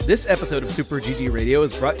This episode of Super GG Radio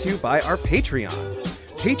is brought to you by our Patreon.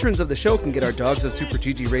 Patrons of the show can get our Dogs of Super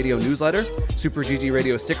GG Radio newsletter, Super GG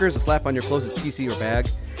Radio stickers to slap on your closest PC or bag,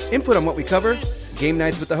 input on what we cover, game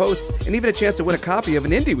nights with the hosts, and even a chance to win a copy of an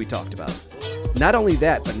indie we talked about. Not only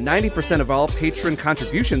that, but 90% of all patron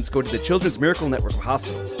contributions go to the Children's Miracle Network of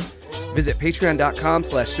Hospitals. Visit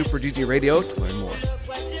patreon.com/superggradio to learn more.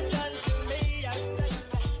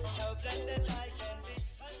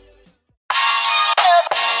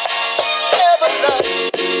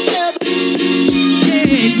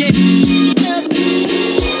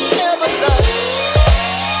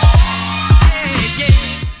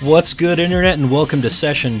 What's good, Internet, and welcome to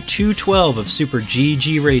session 212 of Super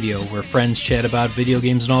GG Radio, where friends chat about video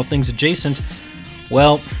games and all things adjacent.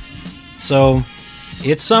 Well, so,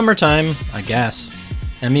 it's summertime, I guess.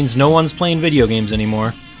 That means no one's playing video games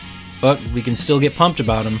anymore, but we can still get pumped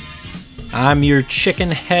about them. I'm your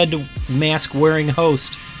chicken head mask-wearing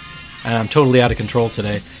host, and I'm totally out of control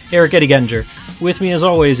today, Eric Eddie Gettinger. With me, as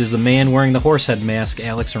always, is the man wearing the horse head mask,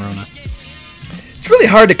 Alex Arona. It's really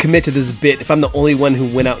hard to commit to this bit if I'm the only one who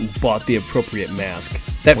went out and bought the appropriate mask.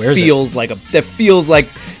 That feels like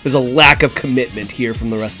there's a lack of commitment here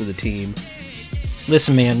from the rest of the team.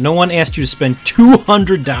 Listen, man, no one asked you to spend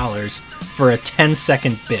 $200 for a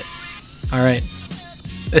 10-second bit. All right?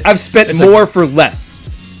 I've spent more for less.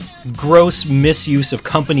 Gross misuse of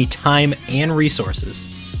company time and resources.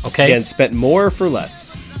 Okay? Again, spent more for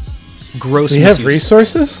less. Gross misuse. We have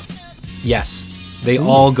resources? Yes. They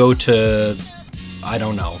all go to... I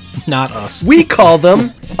don't know. Not us. We call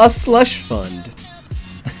them a slush fund.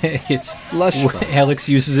 It's slush fund. Alex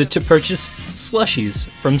uses it to purchase slushies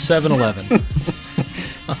from 7-Eleven.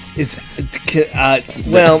 I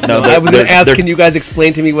was going to ask, can you guys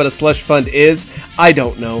explain to me what a slush fund is? I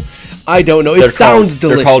don't know. It sounds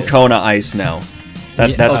delicious. They're called Kona Ice now.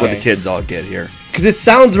 That's what the kids all get here. Because it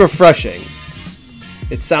sounds refreshing.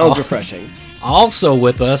 Refreshing. Also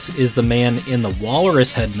with us is the man in the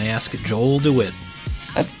walrus head mask, Joel DeWitt.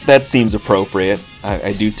 That seems appropriate.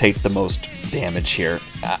 I do take the most damage here.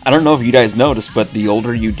 I don't know if you guys noticed, but the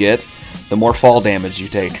older you get, the more fall damage you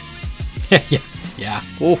take. Yeah.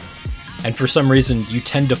 Ooh. And for some reason, you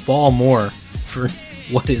tend to fall more for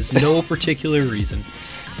what is no particular reason.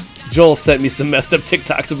 Joel sent me some messed up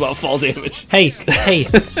TikToks about fall damage. Hey,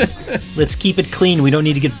 let's keep it clean. We don't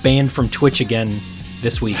need to get banned from Twitch again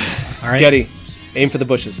this week. All right? Getty, aim for the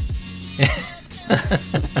bushes.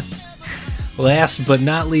 Last but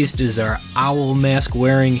not least is our owl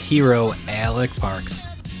mask-wearing hero, Alec Parks.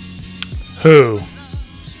 Who?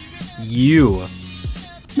 You.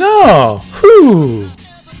 No. Who?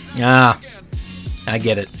 Ah, I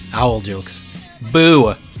get it. Owl jokes.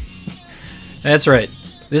 Boo. That's right.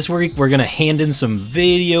 This week we're going to hand in some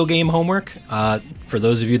video game homework. For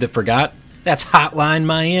those of you that forgot, that's Hotline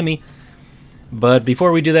Miami. But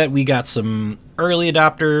before we do that, we got some early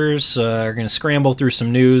adopters. We're going to scramble through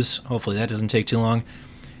some news. Hopefully that doesn't take too long.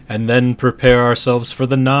 And then prepare ourselves for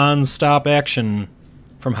the non-stop action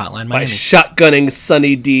from Hotline Miami. By shotgunning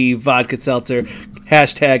Sunny D vodka seltzer.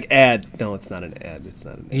 #ad. No, it's not an ad.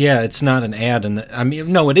 Yeah, it's not an ad.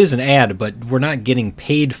 No, it is an ad, but we're not getting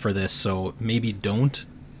paid for this, so maybe don't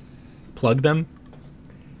plug them.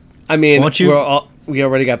 I mean, we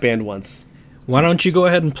already got banned once. Why don't you go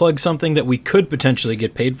ahead and plug something that we could potentially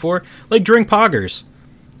get paid for, like Drink Poggers?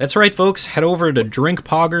 That's right, folks. Head over to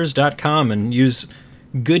drinkpoggers.com and use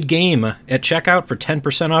Good Game at checkout for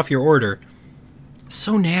 10% off your order.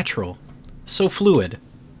 So natural. So fluid.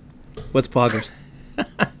 What's Poggers?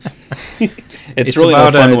 It's really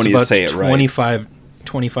no fun when you say it right.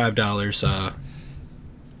 $25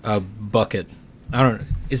 a bucket. I don't know.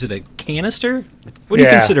 Is it a canister? What do you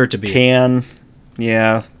consider it to be? Can.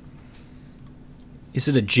 Yeah. Is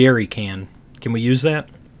it a jerry can? Can we use that?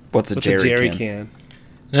 What's a jerry can?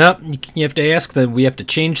 Nope, you have to ask that. We have to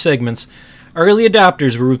change segments. Early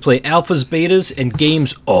adopters, where we play alphas, betas, and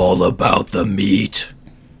games all about the meat.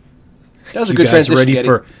 That was a good transition. You guys ready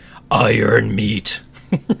for Iron Meat?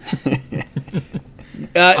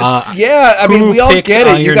 I mean, we all get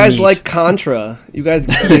it. You guys like Contra. You guys,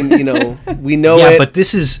 we know it. Yeah, but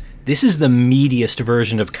this is the meatiest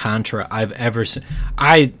version of Contra I've ever seen.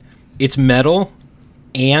 It's metal.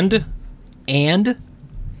 And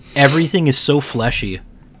everything is so fleshy.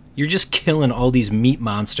 You're just killing all these meat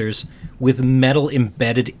monsters with metal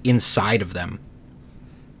embedded inside of them.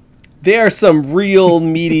 They are some real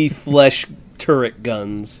meaty flesh turret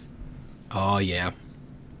guns. Oh yeah.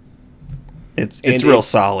 It's real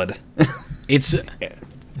solid.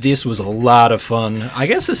 This was a lot of fun. I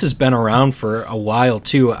guess this has been around for a while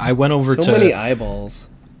too. I went over to so many eyeballs.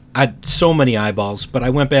 I had so many eyeballs, but I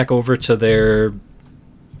went back over to their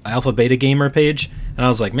Alpha Beta Gamer page, and I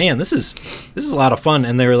was like, man, this is a lot of fun.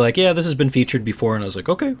 And they were like, yeah, this has been featured before, and I was like,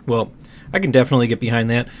 okay, well, I can definitely get behind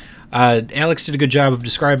that. Alex did a good job of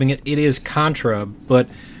describing it. It is Contra, but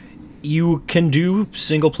you can do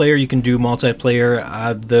single player, you can do multiplayer.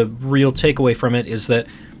 The real takeaway from it is that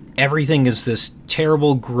everything is this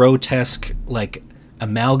terrible, grotesque, like,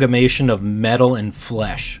 amalgamation of metal and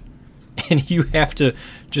flesh. And you have to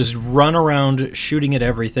just run around shooting at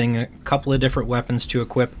everything, a couple of different weapons to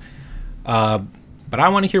equip. But I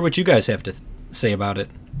want to hear what you guys have to say about it.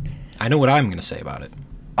 I know what I'm going to say about it.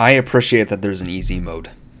 I appreciate that there's an easy mode.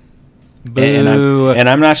 Boo. And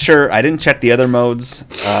I'm not sure. I didn't check the other modes.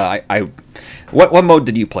 What mode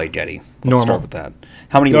did you play, Getty? Let's Normal. start with that.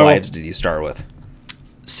 How many Normal. lives did you start with?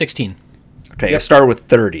 16. Okay, I started with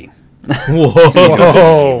 30.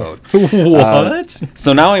 Whoa. What?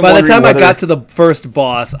 So now I'm By the wondering time I whether- got to the first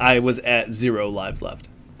boss, I was at 0 lives left.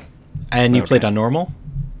 And you Okay. played on normal?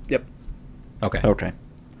 Yep. Okay.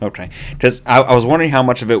 Okay. Just I was wondering how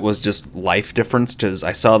much of it was just life difference, because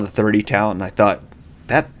I saw the 30 count and I thought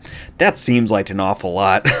that seems like an awful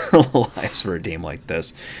lot of lives for a game like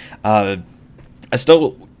this. I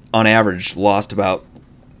still, on average, lost about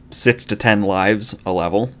 6 to 10 lives a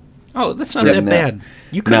level. Oh, that's not Driven that that. bad.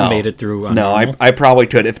 You could have made it through on No, normal. I probably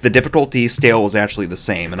could if the difficulty scale was actually the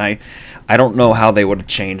same, and I don't know how they would have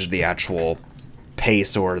changed the actual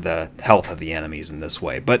pace or the health of the enemies in this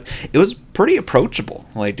way, but it was pretty approachable.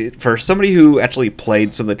 Like, for somebody who actually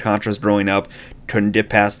played some of the Contras growing up, couldn't get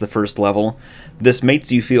past the first level, this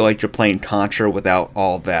makes you feel like you're playing Contra without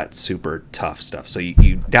all that super tough stuff. So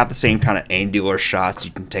you got the same kind of angular shots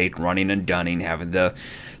you can take running and gunning, having to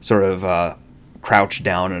sort of crouch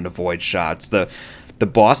down and avoid shots. The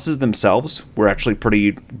bosses themselves were actually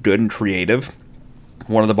pretty good and creative.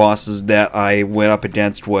 One of the bosses that I went up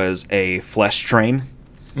against was a flesh train.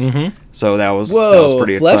 Mm-hmm. So that was Whoa,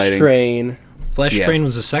 pretty Flesh exciting. Train. Flesh Yeah. Train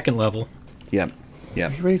was the second level. Yep. We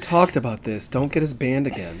already talked about this. Don't get us banned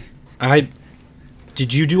again.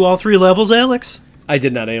 Did you do all 3 levels, Alex? I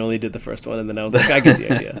did not. I only did the first one, and then I was like, I get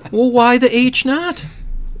the idea. Well, why the H not?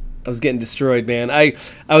 I was getting destroyed, man. I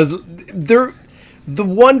was there. The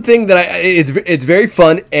one thing that it's very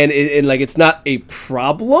fun, and like it's not a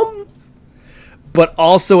problem, but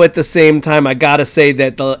also at the same time, I gotta say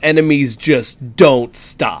that the enemies just don't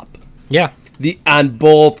stop. Yeah. On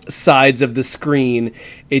both sides of the screen,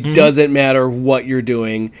 it doesn't matter what you're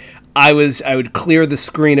doing. I would clear the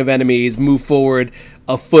screen of enemies, move forward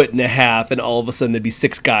a foot and a half, and all of a sudden there'd be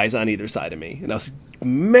 6 guys on either side of me, and I was like,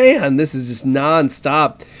 man, this is just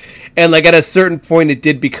nonstop. And like at a certain point, it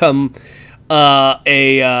did become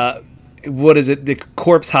the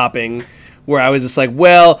corpse hopping, where I was just like,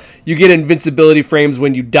 well, you get invincibility frames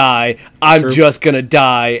when you die. I'm True. just gonna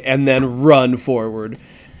die and then run forward.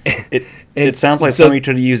 It sounds like so- somebody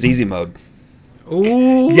could use easy mode.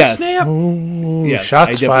 Ooh, Yes. snap. Ooh, Yes, I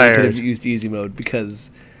shots definitely could have fired. used easy mode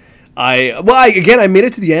because I made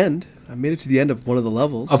it to the end. I made it to the end of one of the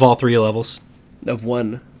levels. Of all 3 levels. Of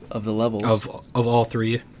one of the levels. Of all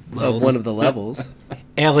 3 levels. Of one of the levels.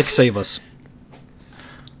 Alex, save us.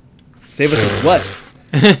 Save us with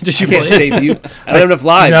what? Did you I can't play it? save you. I don't have enough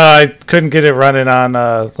lives. No, I couldn't get it running on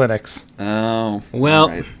Linux. Oh. Well,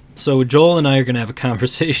 alright. so Joel and I are going to have a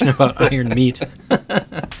conversation about Iron Meat.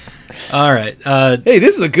 All right. Hey,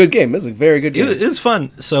 this is a good game. This is a very good game. It was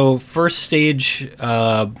fun. So first stage,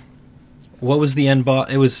 what was the end boss?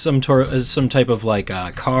 It was some type of like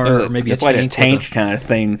car or maybe it's a like a tank tank with kind of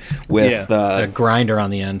thing with a grinder on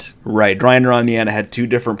the end. right grinder on the end. It had 2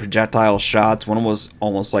 different projectile shots. One was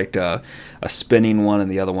almost like a spinning one, and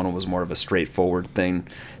the other one was more of a straightforward thing.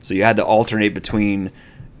 So you had to alternate between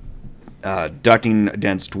ducking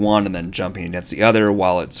against one and then jumping against the other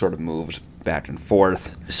while it sort of moved back and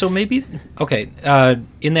forth. So maybe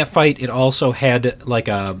in that fight, it also had like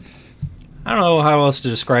a, I don't know how else to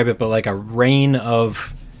describe it, but like a rain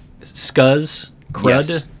of scuzz, crud,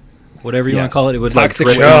 Yes. whatever you want Yes. to call it. It would Toxic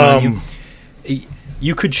like drip waste. on you.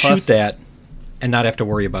 You could shoot Pus. that and not have to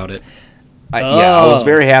worry about it. Yeah, I was Oh.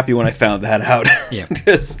 very happy when I found that out. Yeah.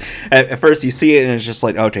 Because at first you see it and it's just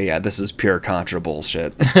like, okay, yeah, this is pure Contra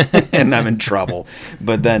bullshit, and I'm in trouble.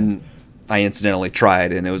 But then I incidentally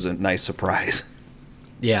tried, and it was a nice surprise.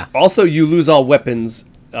 Yeah. Also, you lose all weapons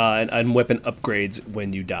and weapon upgrades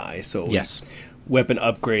when you die. So Yes. weapon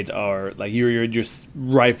upgrades are like you're just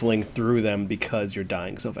rifling through them because you're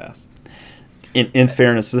dying so fast. In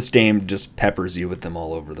fairness, this game just peppers you with them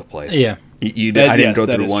all over the place. Yeah. I didn't Yes, go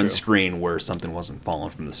that through is one true. screen where something wasn't falling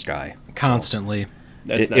from the sky. Constantly.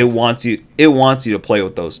 That's It nice. wants you. It wants you to play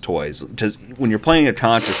with those toys. Just when you're playing a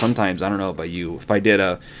Contra, sometimes I don't know about you. If I did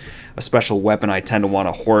a a special weapon, I tend to want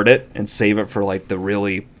to hoard it and save it for like the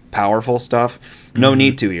really powerful stuff. No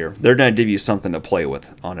need to here. They're going to give you something to play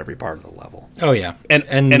with on every part of the level. Oh yeah,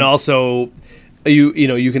 and also you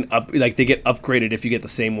can they get upgraded if you get the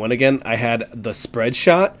same one again. I had the spread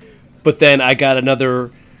shot, but then I got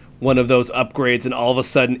another one of those upgrades, and all of a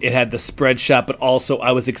sudden it had the spread shot, but also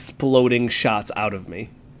I was exploding shots out of me.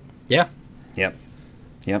 yeah. Yep.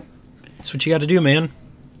 That's what you got to do, man.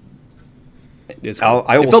 It's cool.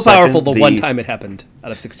 I will it felt powerful second the one time it happened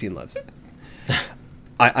out of 16 lives.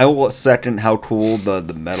 I will second how cool the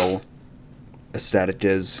metal aesthetic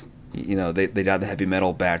is. You know, they got the heavy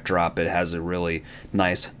metal backdrop. It has a really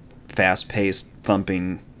nice, fast-paced,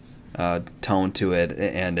 thumping tone to it,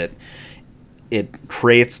 and it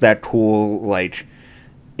creates that cool, like,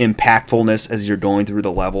 impactfulness as you're going through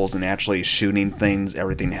the levels and actually shooting things.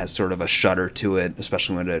 Everything has sort of a shudder to it,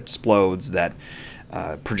 especially when it explodes, that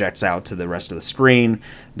projects out to the rest of the screen.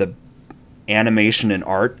 The animation and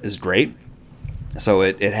art is great. So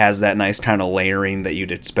it has that nice kind of layering that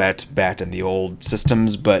you'd expect back in the old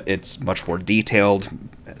systems, but it's much more detailed.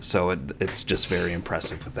 So it's just very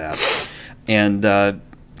impressive with that. And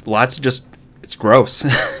lots of just, it's gross.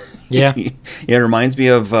 Yeah. It reminds me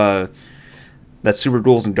of that Super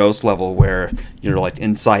Ghouls and Ghosts level where you're like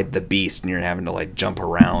inside the beast and you're having to like jump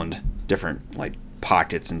around different like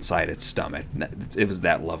pockets inside its stomach. It was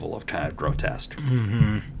that level of kind of grotesque.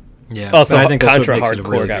 Mm-hmm. Yeah. Also, but I think that's what Contra makes it a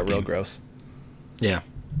Hardcore really got good real game. gross. Yeah.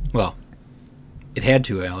 Well, it had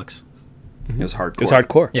to, Alex. It was hardcore. It was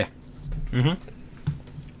hardcore. Yeah.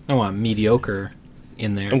 Mm-hmm. I want mediocre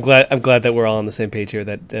in there. I'm glad that we're all on the same page here.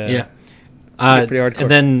 That Yeah. pretty hardcore.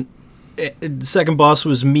 And then the second boss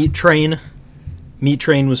was Meat Train. Meat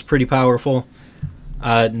Train was pretty powerful.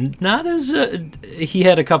 Not as he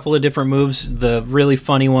had a couple of different moves. The really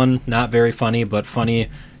funny one, not very funny, but funny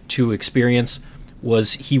to experience,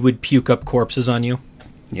 was he would puke up corpses on you.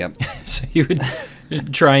 Yep. So he would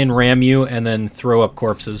try and ram you and then throw up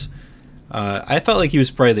corpses. I felt like he was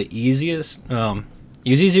probably the easiest.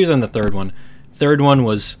 He was easier than the third one. Third one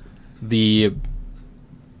was the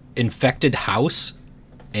infected house,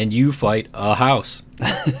 and you fight a house.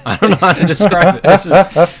 I don't know how to describe it.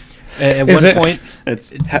 At one point,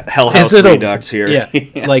 It's Hell House Is it a- Redux here.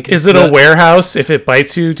 yeah, like Is it a warehouse? If it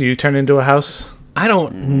bites you, do you turn into a house? I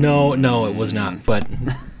don't know. No, it was not. But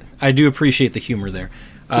I do appreciate the humor there.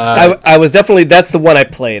 I was definitely, that's the one I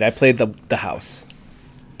played. I played the house.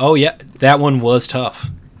 Oh yeah, that one was tough.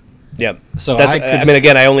 Yep. So That's, I could- I mean,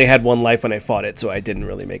 again, I only had one life when I fought it, so I didn't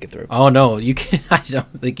really make it through. Oh no, you can. I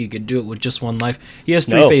don't think you could do it with just one life. He has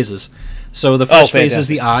three No. phases. So the first phase is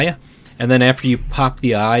fantastic. the eye, and then after you pop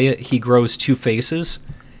the eye, he grows two faces,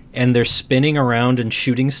 and they're spinning around and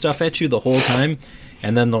shooting stuff at you the whole time.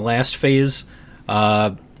 And then the last phase,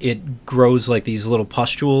 it grows like these little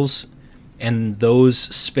pustules, and those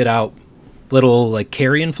spit out little like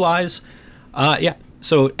carrion flies. Yeah.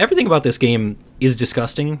 So everything about this game is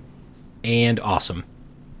disgusting and awesome.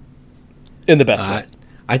 In the best way.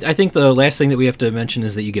 I think the last thing that we have to mention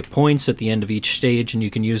is that you get points at the end of each stage, and you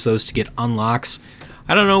can use those to get unlocks.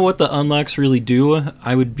 I don't know what the unlocks really do.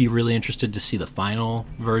 I would be really interested to see the final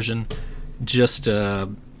version, just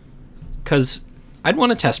because I'd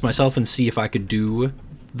want to test myself and see if I could do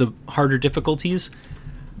the harder difficulties.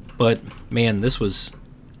 But man, this was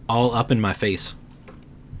all up in my face.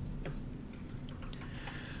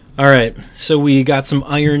 All right, so we got some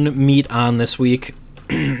Iron Meat on this week,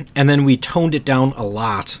 and then we toned it down a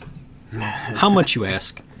lot. How much, you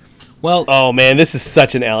ask? Well, Oh man, this is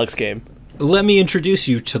such an Alex game. let me introduce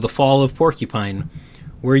you to The Fall of Porcupine,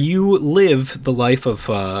 where you live the life of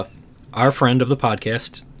our friend of the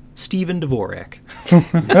podcast, Steven Dvorak.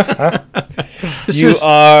 You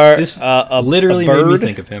are this a literally bird. made me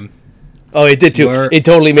think of him. Oh, it did You too. are It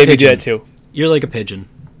totally made me do pigeon. that too. You're like a pigeon.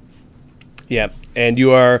 Yeah, and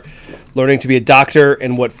you are learning to be a doctor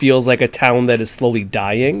in what feels like a town that is slowly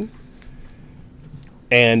dying.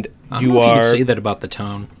 And I don't you know if you are. could say that about the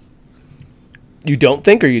town. You don't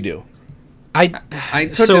think, or you do? I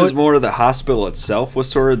took So it as it- more of the hospital itself was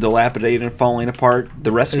sort of dilapidated and falling apart.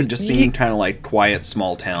 The rest of it just seemed kind of like quiet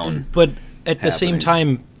small town. But at the same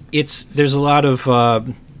happenings. time, there's a lot of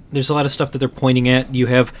stuff that they're pointing at. You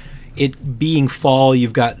have it being fall.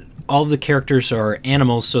 You've got all of the characters are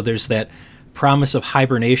animals, so there's that promise of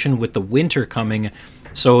hibernation with the winter coming.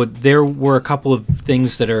 So there were a couple of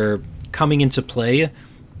things that are coming into play,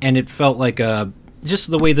 and it felt like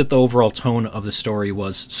just the way that the overall tone of the story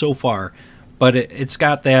was so far. But it's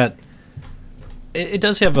got that. It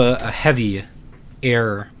does have a heavy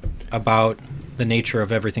air about the nature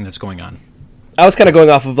of everything that's going on. I was kind of going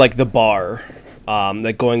off of like the bar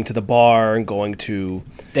like going to the bar and going to.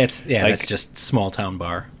 That's Like- that's just small town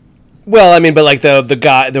bar. Well, I mean, but like the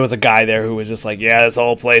guy, there was a guy there who was just like, yeah, this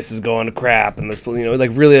whole place is going to crap, and this, like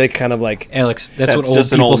really like kind of like. Alex, that's what That's old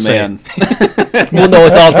just an people old say. man. Well, no,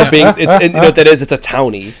 it's also being. You know what that is? It's a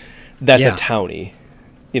townie. That's Yeah. a townie.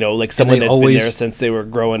 Like someone they that's been always- there since they were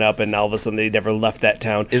growing up, and all of a sudden they never left that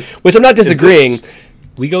town. Is- Which I'm not disagreeing.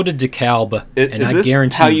 We go to DeKalb, and Is I this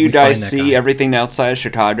guarantee how you we find guys that see guy. everything outside of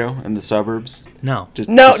Chicago in the suburbs? No. Just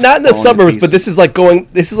Not in the falling to suburbs, but pieces? this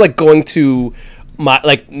is like going to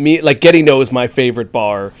Getty knows my favorite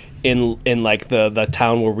bar in like the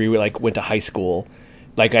town where we went to high school.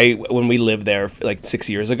 Like when we lived there like 6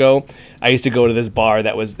 years ago, I used to go to this bar and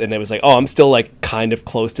it was like, oh, I'm still like kind of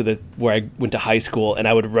close to where I went to high school, and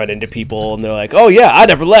I would run into people and they're like, oh yeah, I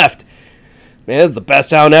never left. Man, this is the best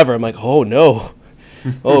town ever. I'm like, oh no,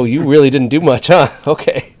 oh you really didn't do much, huh?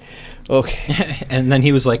 Okay. And then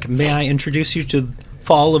he was like, "May I introduce you to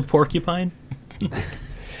Fall of Porcupine?"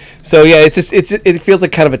 So yeah, it feels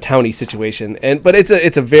like kind of a towny situation, but it's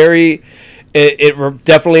a very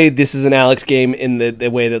definitely this is an Alex game in the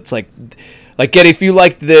way that's like Getty, if you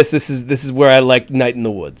liked this is where I like Night in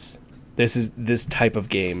the Woods. This is this type of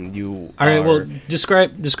game. All right, well,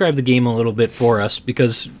 describe the game a little bit for us,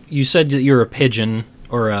 because you said that you're a pigeon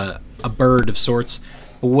or a bird of sorts.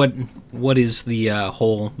 What is the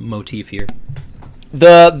whole motif here?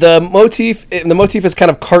 the motif is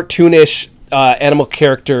kind of cartoonish animal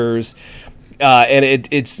characters. And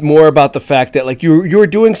it's more about the fact that like you're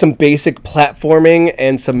doing some basic platforming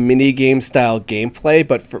and some mini game style gameplay,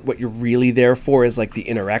 but for what you're really there for is like the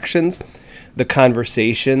interactions, the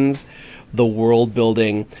conversations, the world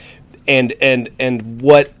building, and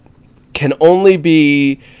what can only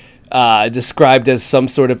be described as some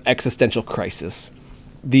sort of existential crisis.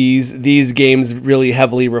 These games really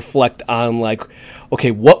heavily reflect on like,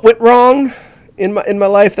 okay, what went wrong in my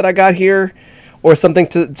life that I got here, or something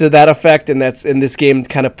to that effect, and this game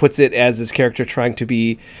kind of puts it as this character trying to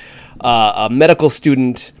be a medical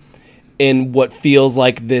student in what feels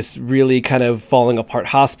like this really kind of falling apart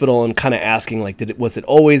hospital, and kind of asking like, was it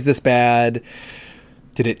always this bad?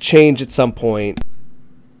 Did it change at some point?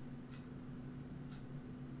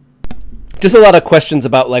 Just a lot of questions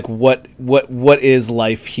about like what is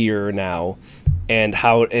life here now, and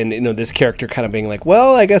how, and this character kind of being like,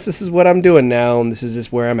 well, I guess this is what I'm doing now, and this is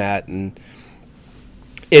just where I'm at, and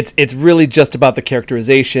it's really just about the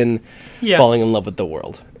characterization, falling in love with the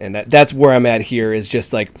world, and that's where I'm at here. Is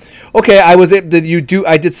just like, okay,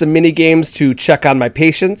 I did some mini games to check on my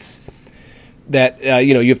patience. That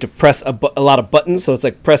you have to press a lot of buttons, so it's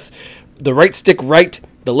like press the right stick right,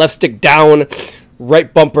 the left stick down,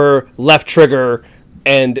 right bumper, left trigger,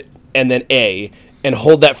 and then A, and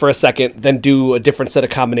hold that for a second, then do a different set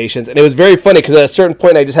of combinations. And it was very funny because at a certain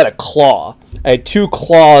point I just had a claw. I had two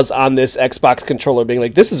claws on this Xbox controller, being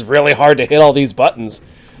like, this is really hard to hit all these buttons.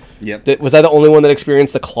 Yep. Was I the only one that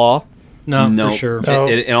experienced the claw? No, for sure. No.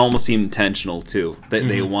 It almost seemed intentional too. That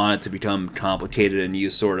they want it to become complicated, and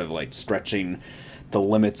you sort of like stretching the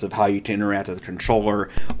limits of how you can interact with the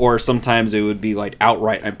controller. Or sometimes it would be like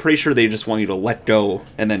outright, I'm pretty sure they just want you to let go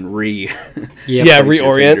and then Yeah, place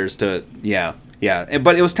your reorient. fingers to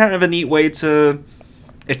But it was kind of a neat way to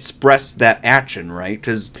express that action, right?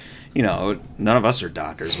 Because none of us are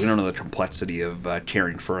doctors. We don't know the complexity of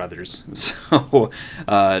caring for others. So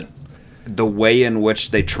the way in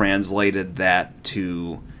which they translated that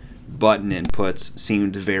to button inputs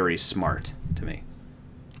seemed very smart to me.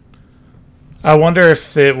 I wonder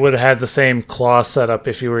if it would have had the same claw setup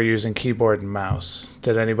if you were using keyboard and mouse.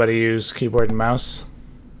 Did anybody use keyboard and mouse?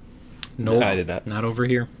 No, I did not. Not over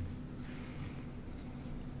here.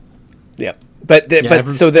 Yeah. But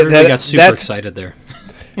Everybody got super excited there.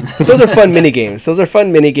 those are fun mini games.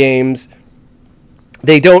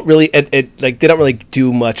 They don't really they don't really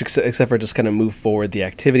do much except for just kind of move forward the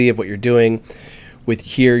activity of what you're doing. With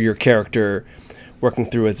here, your character working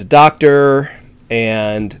through as a doctor,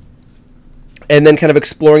 and then kind of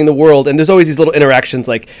exploring the world. And there's always these little interactions.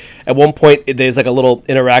 Like at one point, there's like a little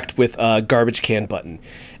interact with a garbage can button,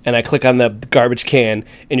 and I click on the garbage can,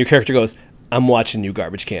 and your character goes, "I'm watching you,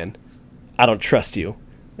 garbage can. I don't trust you,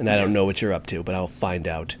 and I don't know what you're up to, but I'll find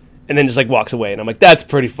out." And then just like walks away, and I'm like, "That's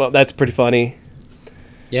pretty fun. That's pretty funny."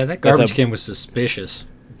 Yeah, that garbage can was suspicious.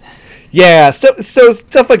 Yeah,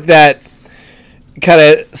 stuff like that kind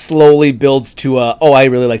of slowly builds to I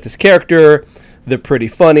really like this character. They're pretty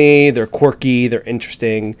funny. They're quirky. They're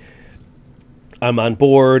interesting. I'm on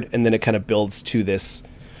board, and then it kind of builds to this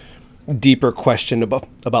deeper question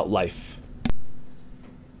about life.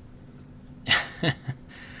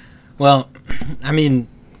 Well, I mean,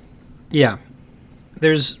 yeah,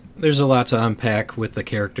 there's there's a lot to unpack with the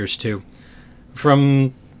characters too.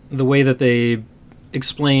 From the way that they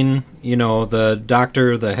explain,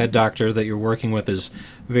 the head doctor that you're working with is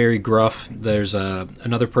very gruff. There's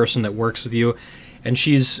another person that works with you, and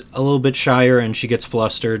she's a little bit shyer and she gets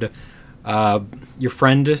flustered. Your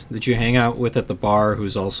friend that you hang out with at the bar,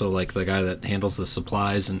 who's also like the guy that handles the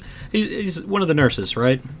supplies, and he's one of the nurses,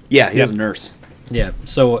 right? Yeah, he's a nurse. Yeah,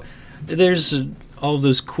 so there's all of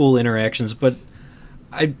those cool interactions, but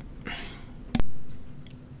it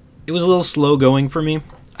was a little slow going for me.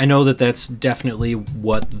 I know that that's definitely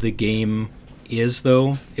what the game is,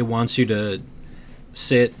 though. It wants you to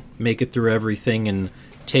sit, make it through everything, and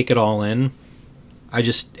take it all in. I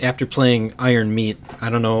just, after playing Iron Meat, I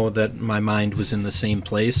don't know that my mind was in the same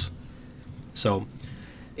place. So,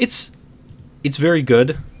 it's very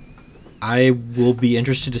good. I will be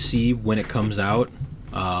interested to see when it comes out.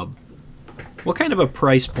 What kind of a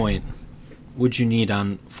price point would you need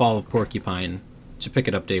on Fall of Porcupine to pick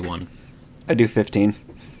it up day one? I do 15.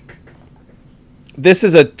 This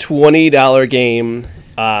is a $20 game.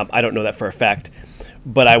 I don't know that for a fact,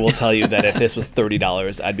 but I will tell you that if this was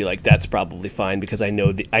 $30, I'd be like, that's probably fine, because I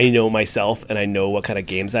know myself and I know what kind of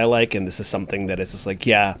games I like, and this is something that is just like,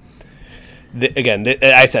 yeah.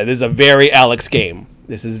 I said this is a very Alex game.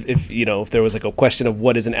 This is if there was like a question of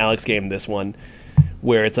what is an Alex game, this one,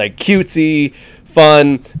 where it's like cutesy,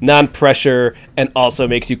 fun, non-pressure, and also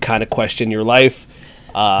makes you kind of question your life.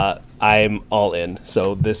 I'm all in.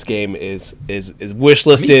 So this game is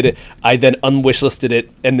wishlisted. I then unwishlisted it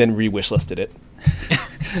and then re-wishlisted it.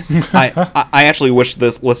 I actually listed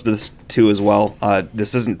this too as well.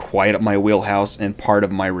 This isn't quite up my wheelhouse, and part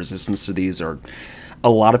of my resistance to these are a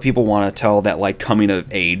lot of people want to tell that like coming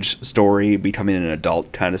of age story, becoming an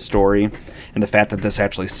adult kind of story, and the fact that this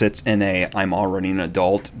actually sits in I'm already an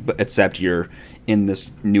adult, but except you're in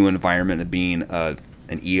this new environment of being an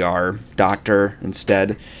ER doctor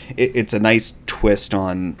instead. It's a nice twist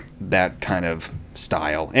on that kind of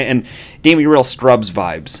style, and gave me real Scrubs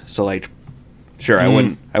vibes. So like, sure, I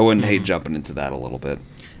wouldn't hate jumping into that a little bit.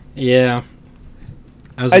 Yeah,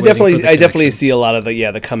 I definitely see a lot of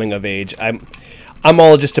the coming of age. I'm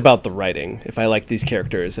all just about the writing. If I like these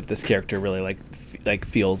characters, if this character really like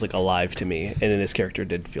feels like alive to me, and then this character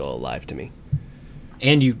did feel alive to me.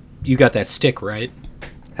 And you got that stick, right?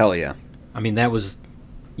 Hell yeah. I mean,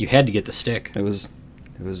 you had to get the stick. It was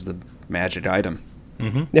the magic item.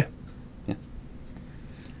 Mm-hmm. Yeah.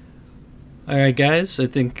 All right, guys. I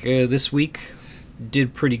think this week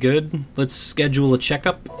did pretty good. Let's schedule a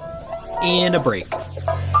checkup and a break.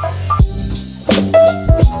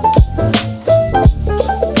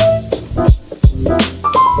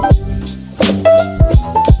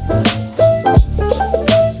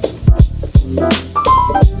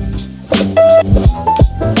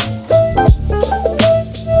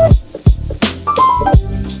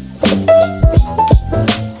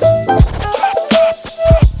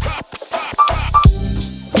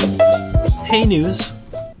 Hey News,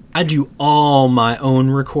 I do all my own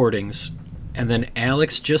recordings, and then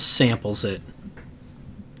Alex just samples it.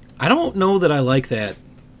 I don't know that I like that.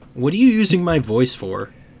 What are you using my voice for?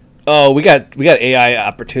 Oh, we got AI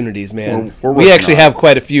opportunities, man. We're we actually have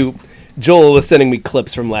quite a few. Joel was sending me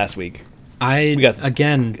clips from last week.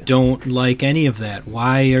 Don't like any of that.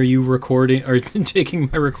 Why are you recording or taking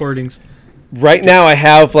my recordings? Right now, I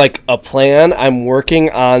have like a plan. I'm working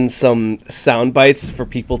on some sound bites for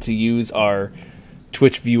people to use our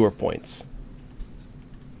Twitch viewer points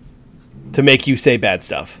to make you say bad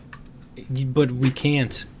stuff. But we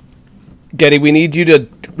can't. Getty, we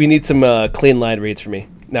need some clean line reads for me.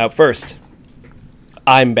 Now, first,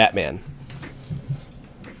 I'm Batman.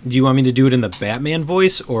 Do you want me to do it in the Batman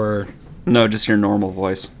voice, or No, just your normal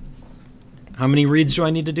voice. how many reads do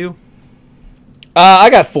I need to do?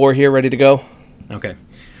 I got 4 here ready to go. Okay.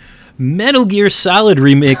 Metal Gear Solid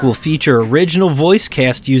Remake will feature original voice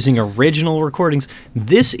cast using original recordings.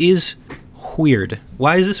 This is weird.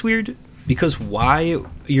 Why is this weird? Because why?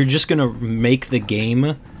 You're just going to make the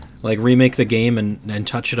game, like remake the game and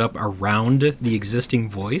touch it up around the existing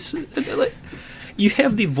voice? You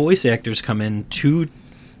have the voice actors come in to,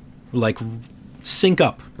 like, sync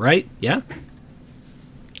up, right? Yeah?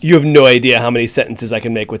 You have no idea how many sentences I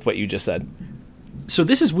can make with what you just said. So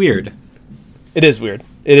this is weird. It is weird.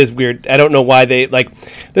 It is weird. I don't know why they, like,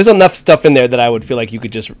 there's enough stuff in there that I would feel like you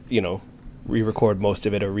could just, re-record most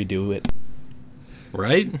of it or redo it.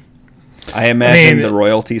 Right? I imagine the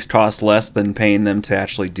royalties cost less than paying them to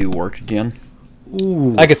actually do work again.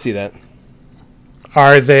 Ooh. I could see that.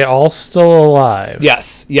 Are they all still alive?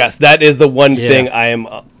 Yes. That is the one thing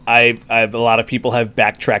I have a lot of people have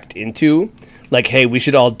backtracked into. like, hey, we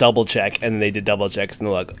should all double check, and then they did double checks, and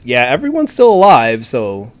they're like, yeah, everyone's still alive,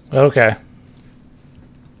 so Okay.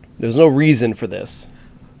 there's no reason for this.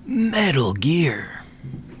 Metal Gear.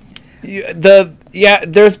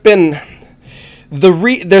 There's been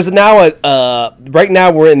there's now right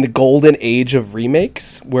now we're in the golden age of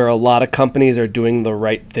remakes where a lot of companies are doing the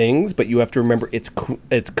right things, but you have to remember it's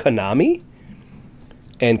Konami,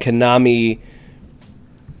 and Konami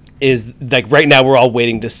is like right now we're all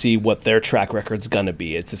waiting to see what their track record's gonna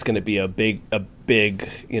be. Is this gonna be a big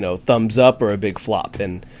thumbs up or a big flop?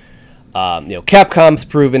 And Capcom's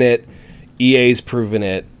proven it, EA's proven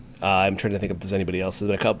it. I'm trying to think if there's anybody else.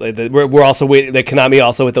 There's a couple. We're also waiting. Like Konami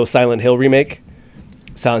also with those Silent Hill remake,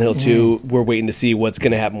 Silent Hill 2. We're waiting to see what's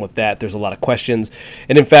going to happen with that. There's a lot of questions,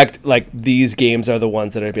 and in fact, like these games are the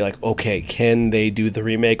ones that are going to be like, okay, can they do the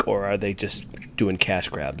remake or are they just doing cash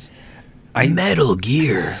grabs? Metal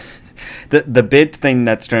Gear. The big thing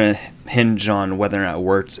that's going to hinge on whether or not it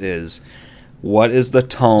works is what is the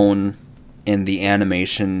tone in the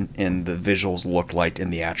animation and the visuals look like in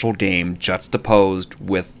the actual game juxtaposed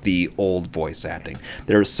with the old voice acting.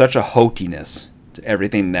 There is such a hokiness to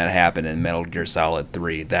everything that happened in Metal Gear Solid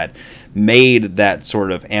 3 that made that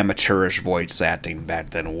sort of amateurish voice acting back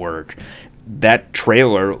then work. That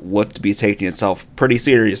trailer looked to be taking itself pretty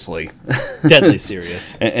seriously. Deadly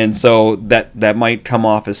serious. And so that might come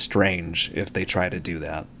off as strange if they try to do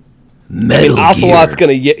that. Metal Ocelot's Gear.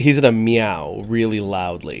 he's gonna meow really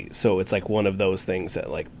loudly, so it's like one of those things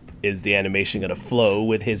that like, is the animation gonna flow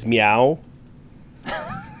with his meow?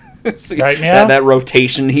 See, Right, meow? that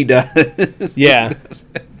rotation he does. Yeah.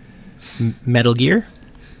 Metal Gear.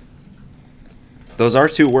 Those are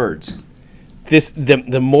 2 words.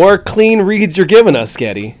 The more clean reads you're giving us,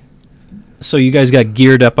 Sketty. So you guys got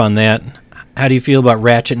geared up on that. How do you feel about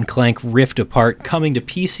Ratchet and Clank Rift Apart coming to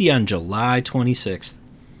PC on July 26th?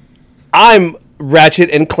 I'm Ratchet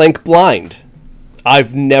and Clank blind.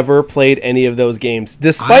 I've never played any of those games.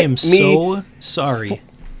 Despite I am so sorry.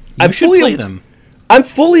 I'm should fully- play them. I'm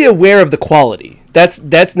fully aware of the quality.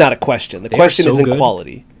 That's not a question. The They are question so isn't good.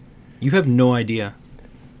 quality. You have no idea.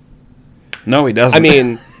 No, he doesn't. I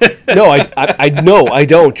mean, no, I no, I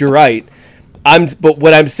don't. You're right. But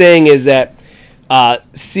what I'm saying is that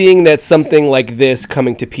seeing that something like this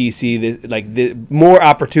coming to PC, more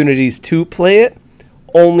opportunities to play it,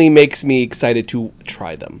 only makes me excited to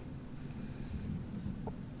try them.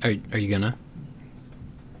 Are you gonna?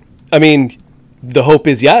 I mean, the hope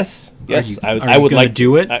is yes. Yes, I would gonna like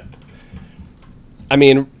do it. I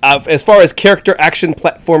mean, as far as character action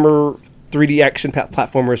platformer, 3D action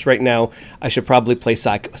platformers right now, I should probably play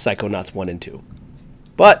Psychonauts 1 and 2.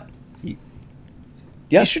 But you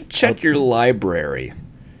yes, should check your library.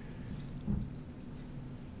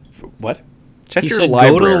 what? Check He your said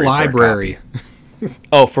library. go to the for a library. copy.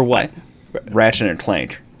 Oh, for what? Ratchet and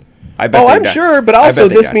Clank. I bet Oh, they I'm got- sure, but I also bet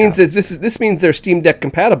they this got means copies. that this means they're Steam Deck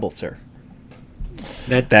compatible, sir.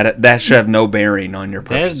 that should have no bearing on your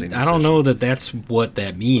purchasing I decision. don't know that that's what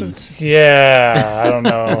that means. Yeah, I don't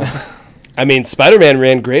know. I mean, Spider-Man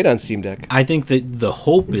ran great on Steam Deck. I think that the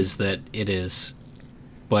hope is that it is,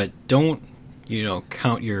 but don't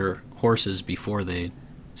count your horses before they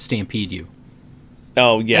stampede you.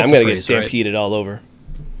 Oh yeah, That's I'm a gonna get phrase, right? stampeded all over.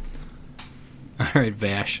 All right,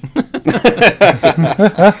 Vash.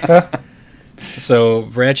 So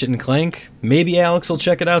Ratchet and Clank, maybe Alex will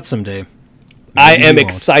check it out someday. I Maybe am you won't.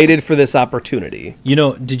 excited for this opportunity.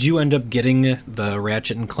 Did you end up getting the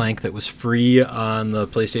Ratchet and Clank that was free on the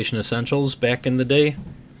PlayStation Essentials back in the day?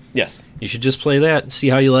 Yes, You should just play that and see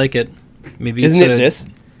how you like it. Maybe isn't it this?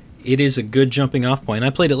 It is a good jumping off point. I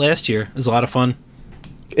played it last year. It was a lot of fun.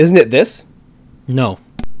 Isn't it this? No,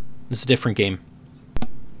 it's a different game.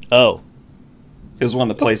 Oh, It was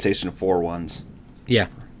one of the PlayStation 4 ones. Yeah.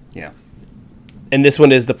 Yeah. and this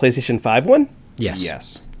one is the PlayStation 5 one. Yes.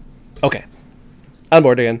 Yes. Okay, on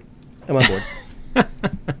board again. I'm on board.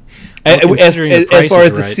 Well, considering the as far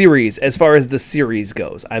price as is right. as far as the series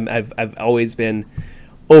goes, I've always been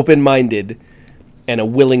open-minded and a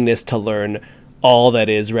willingness to learn all that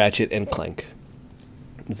is Ratchet and Clank.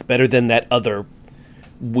 It's better than that other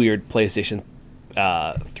weird PlayStation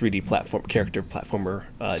 3D character platformer,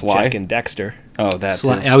 Sly? Jack and Dexter. Oh, that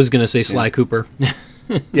Sly, too. I was going to say Sly Cooper.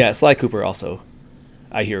 Yeah, Sly Cooper also.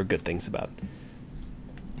 I hear good things about.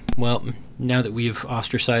 Well, now that we've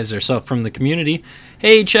ostracized ourselves from the community,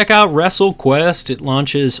 hey, check out WrestleQuest. It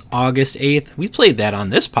launches August 8th. We played that on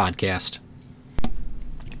this podcast.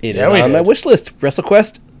 It Yeah, is we on my did. wish list.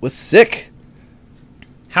 WrestleQuest was sick.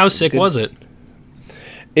 How sick was it?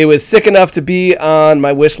 It was sick enough to be on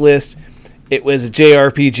my wish list. It was a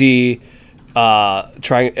JRPG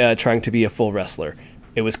trying to be a full wrestler.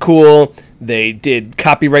 It was cool. They did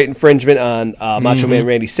copyright infringement on Macho Man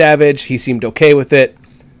Randy Savage. He seemed okay with it.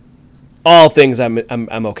 All things I'm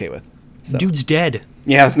okay with. So. Dude's dead.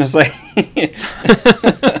 Yeah, I was gonna say.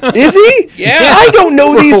 Is he? Yeah. I don't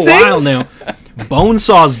know For these a things. while now.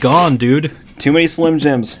 Bonesaw's gone, dude. Too many Slim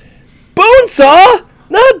Jims. Bonesaw,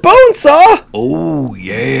 not Bonesaw. Oh,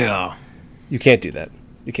 yeah. You can't do that.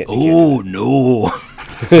 You can't. Oh, no.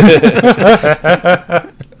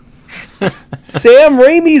 Sam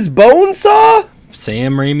Raimi's Bonesaw?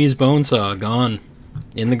 Sam Raimi's Bonesaw, gone.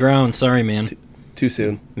 In the ground. Sorry, man. Too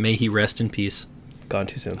soon. May he rest in peace. Gone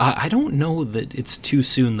too soon. I don't know that it's too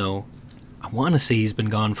soon, though. I want to say he's been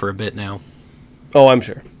gone for a bit now. Oh, I'm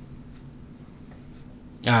sure.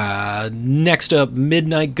 Next up,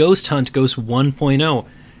 Midnight Ghost Hunt Ghost 1.0.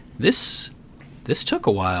 This took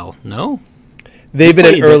a while, no? They've been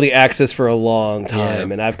in played early access for a long time,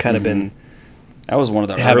 Yeah. and I've kind of been. That was one of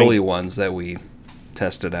the early ones that we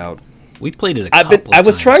tested out. We played it a couple of times. I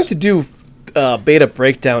was trying to do beta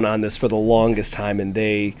breakdown on this for the longest time, and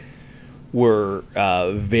they were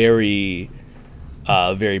very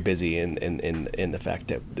busy in the fact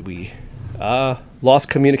that we lost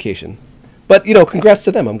communication. But congrats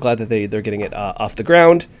to them. I'm glad that they're getting it off the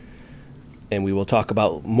ground, and we will talk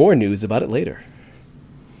about more news about it later.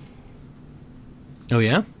 Oh,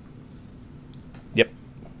 yeah? Yep.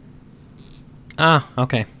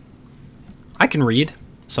 Okay. I can read,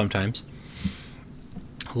 sometimes.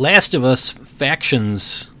 Last of Us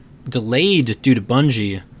Factions delayed due to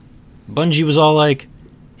Bungie. Bungie was all like,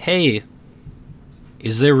 hey,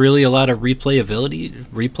 is there really a lot of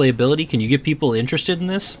replayability? Can you get people interested in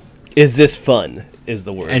this? Is this fun? Is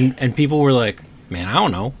the word. And people were like, man, I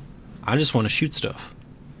don't know. I just want to shoot stuff.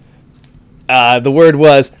 The word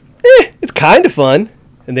was, it's kind of fun.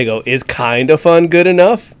 And they go, is kind of fun good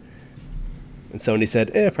enough? And Sony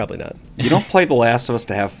said, probably not. You don't play The Last of Us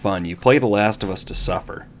to have fun. You play The Last of Us to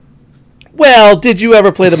suffer. Well, did you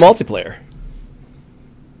ever play the multiplayer?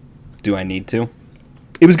 Do I need to?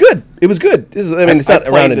 It was good. It was good. It's not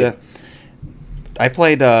around it. I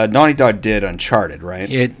played Naughty Dog did Uncharted, right?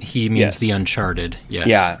 He means Yes. the Uncharted, yes.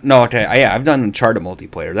 Yeah. No, okay. Yeah, I've done Uncharted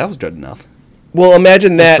multiplayer. That was good enough. Well,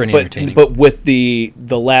 imagine that, pretty entertaining. but with the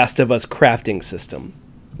Last of Us crafting system,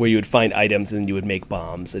 where you would find items and you would make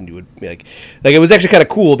bombs and you would like it was actually kind of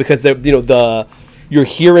cool because your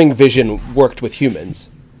hearing vision worked with humans,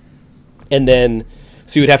 and then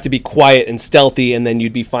so you would have to be quiet and stealthy, and then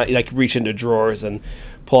you'd be reach into drawers and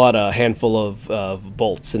pull out a handful of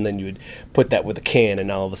bolts, and then you would put that with a can, and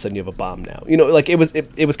all of a sudden you have a bomb now.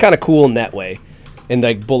 It was kind of cool in that way,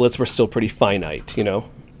 and bullets were still pretty finite.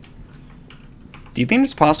 Do you think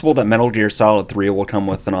it's possible that Metal Gear Solid 3 will come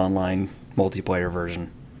with an online multiplayer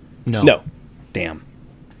version? No. Damn.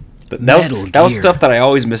 That Metal was Gear. stuff that I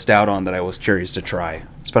always missed out on that I was curious to try,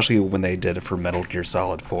 especially when they did it for Metal Gear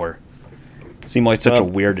Solid 4. Seemed like such a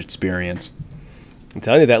weird experience. I'm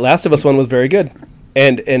telling you, that Last of Us one was very good,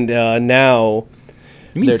 and now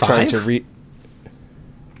You mean they're 5? trying to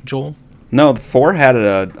Joel? No, 4 had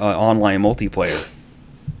an online multiplayer.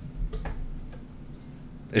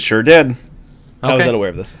 It sure did. I was Okay. unaware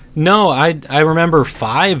of this. No, I remember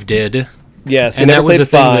 5 did. Yes, we And never that was played the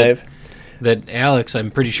thing 5. That Alex, I'm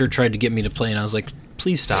pretty sure, tried to get me to play, and I was like,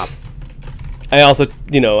 please stop. I also,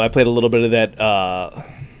 I played a little bit of that.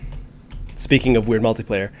 Speaking of weird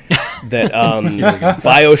multiplayer, that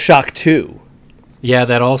BioShock 2. Yeah,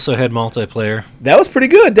 that also had multiplayer. That was pretty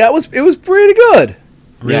good. It was pretty good.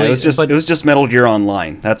 Really? Yeah, But- it was just Metal Gear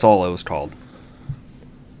Online. That's all it was called.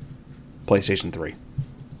 PlayStation 3.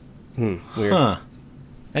 Weird. Huh.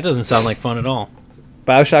 That doesn't sound like fun at all.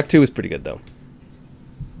 BioShock 2 was pretty good though.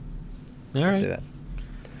 All I'll say right. that.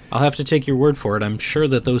 I'll have to take your word for it. I'm sure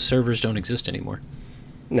that those servers don't exist anymore.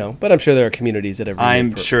 No, but I'm sure there are communities that every.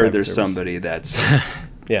 I'm sure private there's servers. somebody that's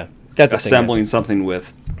Yeah, that's a thing, assembling something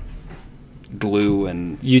with glue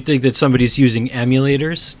and... You think that somebody's using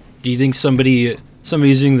emulators? Do you think somebody's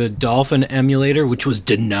using the Dolphin emulator, which was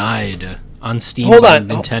denied on Steam Hold by on.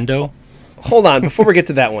 Nintendo? Hold on, before we get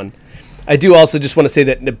to that one, I do also just want to say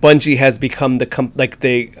that Bungie has become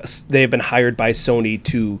they have been hired by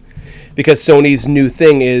Sony because Sony's new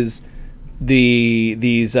thing is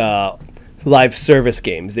these live service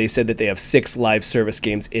games. They said that they have 6 live service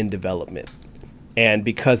games in development, and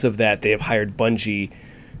because of that, they have hired Bungie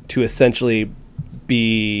to essentially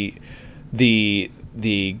be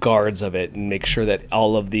the guards of it and make sure that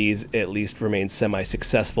all of these at least remain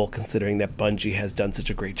semi-successful, considering that Bungie has done such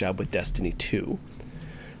a great job with Destiny 2.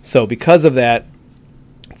 So because of that,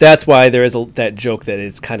 that's why there is that joke that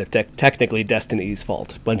it's kind of technically Destiny's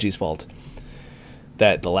fault, Bungie's fault,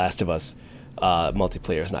 that The Last of Us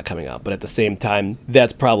multiplayer is not coming out. But at the same time,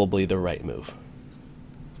 that's probably the right move.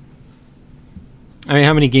 I mean,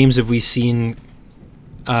 how many games have we seen?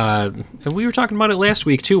 We were talking about it last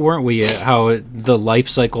week too, weren't we? How the life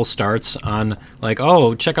cycle starts on like,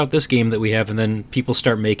 oh, check out this game that we have, and then people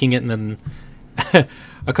start making it, and then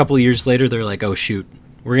a couple of years later, they're like, oh shoot,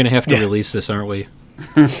 we're gonna have to release this, aren't we?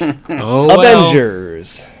 Oh,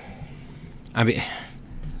 Avengers. I mean,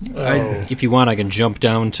 if you want, I can jump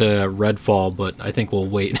down to Redfall, but I think we'll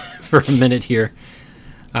wait for a minute here.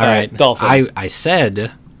 All right, Dolphin. I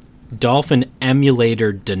said Dolphin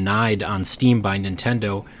emulator denied on Steam by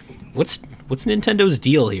Nintendo. What's Nintendo's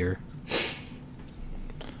deal here?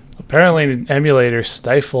 Apparently, emulators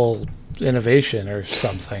stifle innovation or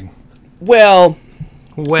something. Well,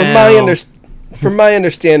 from my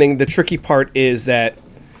understanding, the tricky part is that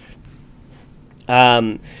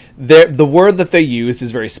the word that they use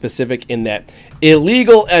is very specific in that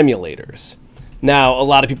illegal emulators. Now, a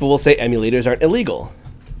lot of people will say emulators aren't illegal.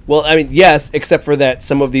 Well, I mean, yes, except for that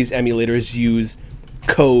some of these emulators use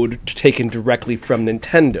code taken directly from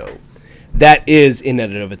Nintendo. That is, in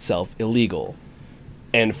and of itself, illegal.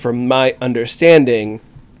 And from my understanding,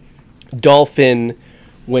 Dolphin,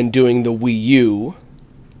 when doing the Wii U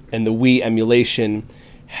and the Wii emulation,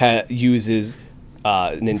 uses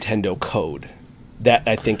Nintendo code. That,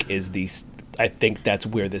 I think, I think that's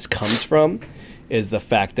where this comes from, is the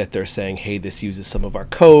fact that they're saying, hey, this uses some of our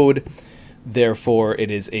code, therefore it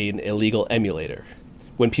is an illegal emulator.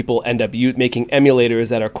 When people end up making emulators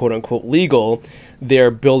that are quote-unquote legal,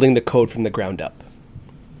 they're building the code from the ground up.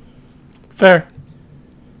 Fair.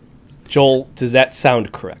 Joel, does that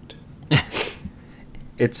sound correct?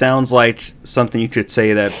 It sounds like something you could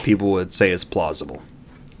say that people would say is plausible.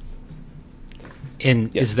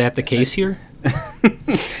 And is that the case here?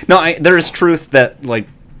 No, there is truth that, like,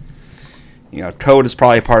 you know, code is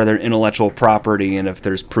probably part of their intellectual property, and if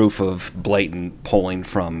there's proof of blatant pulling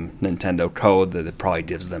from Nintendo code, that it probably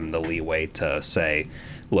gives them the leeway to say,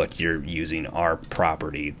 look, you're using our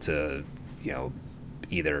property to, you know,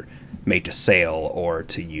 either make a sale or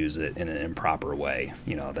to use it in an improper way.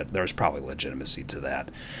 You know, that there's probably legitimacy to that.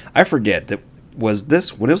 I forget, that was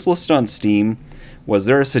this, when it was listed on Steam, was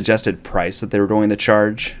there a suggested price that they were going to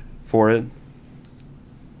charge for it?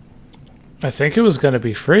 I think it was going to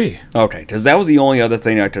be free. Okay, because that was the only other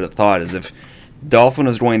thing I could have thought, is if Dolphin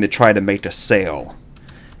was going to try to make a sale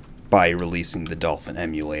by releasing the Dolphin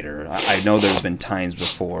emulator. I know there's been times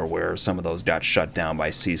before where some of those got shut down by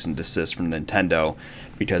cease and desist from Nintendo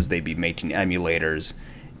because they'd be making emulators,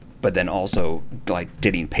 but then also like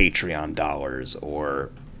getting Patreon dollars or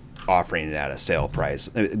offering it at a sale price.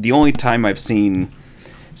 The only time I've seen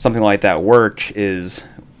something like that work is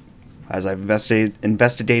as I've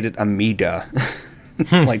investigated Amiga.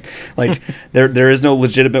 like there is no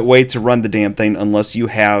legitimate way to run the damn thing unless you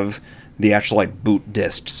have the actual like boot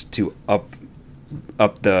disks to up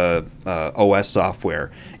the OS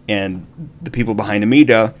software, and the people behind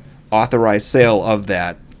Amiga authorize sale of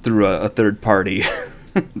that through a third party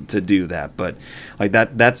to do that. But like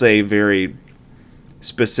that's a very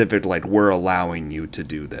specific, like, we're allowing you to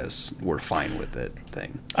do this, we're fine with it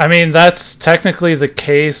thing. I mean, that's technically the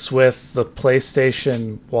case with the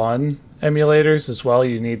PlayStation 1 emulators as well.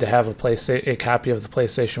 You need to have a copy of the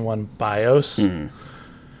PlayStation 1 BIOS.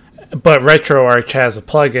 But RetroArch has a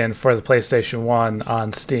plugin for the PlayStation 1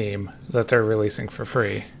 on Steam that they're releasing for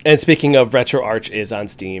free. And speaking of, RetroArch is on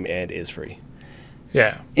Steam and is free.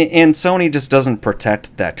 Yeah. And Sony just doesn't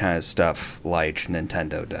protect that kind of stuff like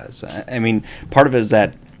Nintendo does. I mean, part of it is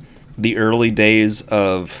that the early days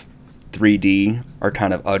of 3D are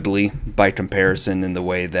kind of ugly by comparison in the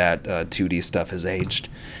way that 2D stuff has aged.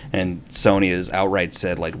 And Sony has outright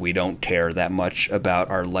said, like, we don't care that much about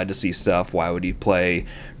our legacy stuff. Why would you play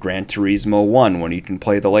Gran Turismo 1 when you can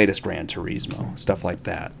play the latest Gran Turismo? Stuff like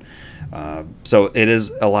that. So it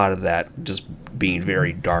is a lot of that, just being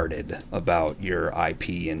very guarded about your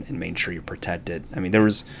IP and making sure you protect it. I mean, there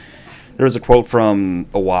was a quote from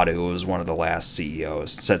Iwata, who was one of the last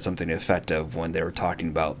CEOs, said something effective when they were talking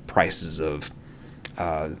about prices of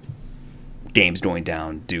games going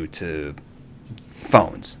down due to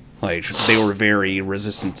phones. Like, they were very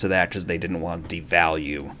resistant to that because they didn't want to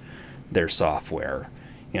devalue their software.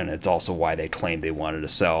 And it's also why they claimed they wanted to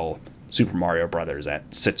sell Super Mario Brothers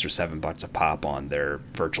at $6 or $7 a pop on their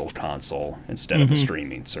virtual console instead of a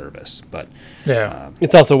streaming service. But yeah,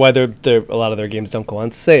 it's also why a lot of their games don't go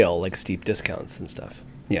on sale, like steep discounts and stuff.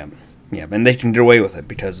 Yeah, and they can get away with it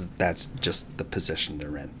because that's just the position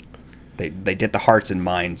they're in. They get the hearts and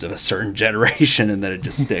minds of a certain generation, and then it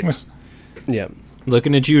just sticks. Yeah.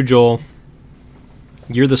 Looking at you, Joel.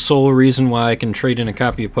 You're the sole reason why I can trade in a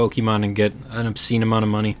copy of Pokemon and get an obscene amount of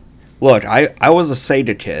money. Look, I was a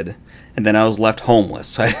Sega kid, and then I was left homeless,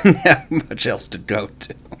 so I didn't have much else to go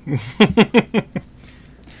to.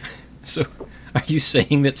 So, are you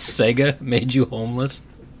saying that Sega made you homeless?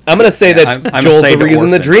 I'm going to say that I'm a Joel's the Sega reason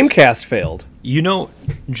the orphan. Dreamcast failed. You know,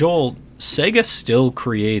 Joel, Sega still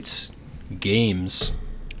creates games.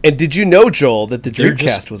 And did you know, Joel, that the They're Dreamcast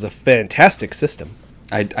just- was a fantastic system?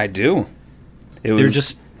 I do. It They're was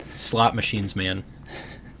just slot machines, man.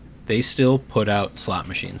 They still put out slot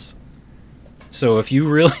machines. So if you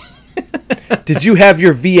really... Did you have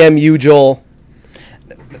your VMU, Joel?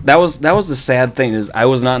 that was the sad thing is I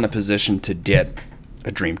was not in a position to get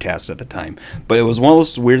a Dreamcast at the time, but it was one of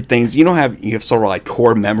those weird things. You know how you have sort of like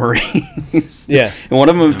core memories. Yeah. And one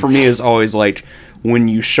of them for me is always like when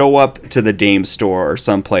you show up to the game store or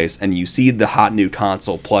someplace and you see the hot new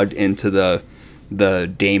console plugged into the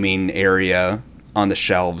gaming area on the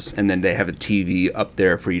shelves, and then they have a TV up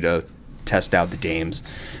there for you to test out the games.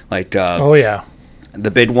 Like Oh yeah.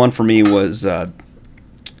 the big one for me was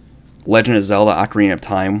Legend of Zelda: Ocarina of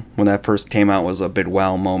Time. When that first came out, was a big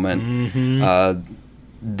wow moment. Mm-hmm.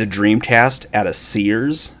 The Dreamcast at a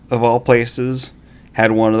Sears of all places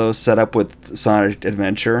had one of those set up with Sonic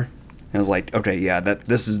Adventure. And I was like, okay, yeah,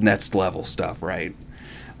 this is next level stuff, right?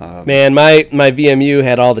 Man, my VMU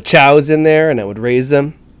had all the chows in there, and I would raise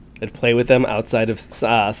them. I'd play with them outside of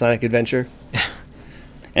Sonic Adventure.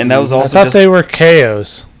 And that was I also thought just they were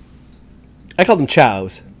KOs. I called them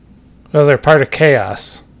chows. Well, they're part of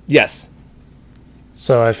Chaos, Yes.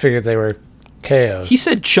 so I figured they were KOs. He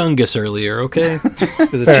said Chungus earlier, okay?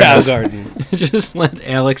 It was a Fair chow enough. garden. Just let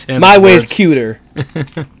Alex have My his way's words. cuter.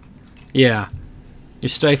 Yeah. You're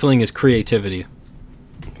stifling his creativity.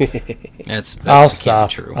 That I'll can't be stop.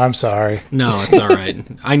 true. I'm sorry. No, it's all right.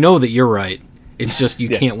 I know that you're right. It's just you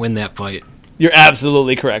Yeah. can't win that fight. You're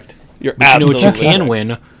absolutely correct. You're But you know absolutely what you can correct.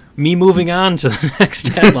 win? Me moving on to the next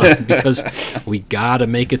headline because we gotta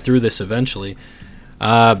make it through this eventually.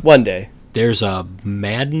 One day. There's a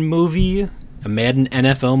Madden movie, a Madden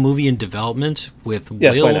NFL movie in development with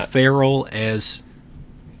Yes, why Will not? Ferrell as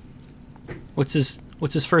what's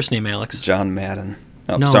his first name, Alex? John Madden.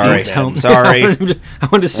 Oh, No, sorry. don't tell me. Sorry. I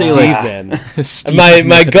wanted to say Steve, like man. Steve My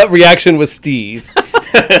Madden. gut reaction was Steve.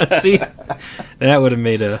 See, that would have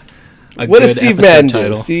made a What good does Steve episode Madden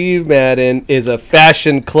title. do? Steve Madden is a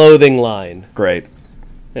fashion clothing line. Great.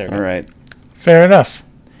 There we All go. right. Fair enough.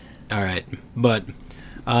 All right, but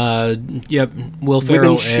yep, Will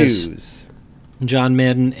Ferrell Women's as shoes. John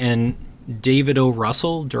Madden and David O.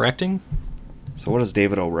 Russell directing. So what is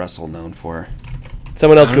David O. Russell known for?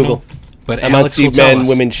 Someone else I don't Google. know. But I'm on Alex will Steve tell Madden us.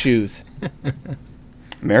 women's shoes.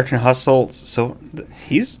 American Hustle. So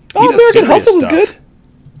he Oh, does American serious Hustle was stuff. good.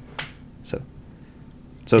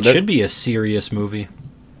 So It should be a serious movie.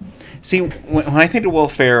 See, when I think of Will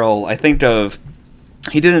Ferrell, I think of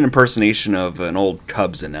he did an impersonation of an old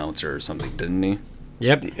Cubs announcer or something, didn't he?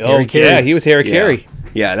 Yep. Oh, Harry Carey. yeah, he was Harry Carey.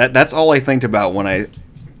 Yeah, that's all I think about when I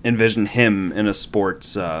envision him in a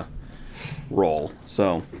sports role.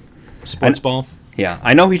 So Sports ball. yeah,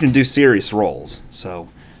 I know he can do serious roles, so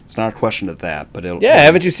it's not a question of that. But it'll, Yeah,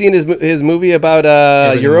 haven't you seen his movie about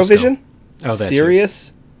Everything Must Go. Eurovision? Oh, that too.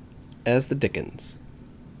 Serious as the Dickens.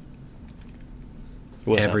 It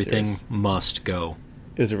was not Everything serious. must go.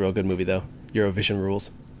 It was a real good movie, though. Eurovision rules.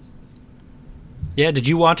 Yeah, did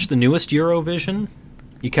you watch the newest Eurovision?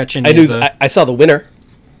 You catch any I knew. of the... I saw the winner.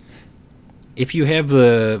 If you have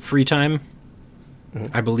the free time,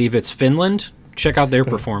 Mm-hmm. I believe it's Finland. Check out their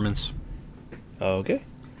performance. Okay.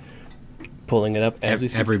 Pulling it up as we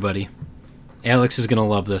speak. Everybody. Alex is going to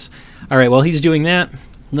love this. All right, while he's doing that,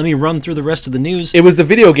 let me run through the rest of the news. It was the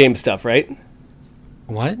video game stuff, right?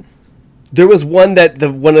 What? There was one that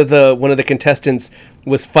one of the contestants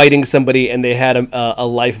was fighting somebody, and they had a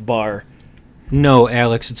life bar. No,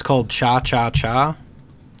 Alex, it's called Cha Cha Cha.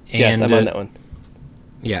 Yes, I'm on that one.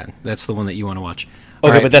 Yeah, that's the one that you want to watch. Okay,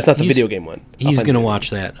 All right, but that's not the he's- video game one. I'll He's find going to the video watch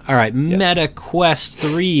that. All right, Meta Quest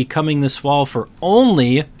 3 coming this fall for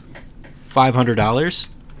only $500.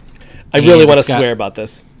 game. I really and want to it's got- swear about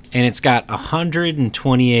this. And it's got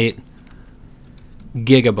 128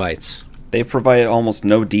 gigabytes. They provide almost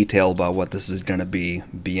no detail about what this is going to be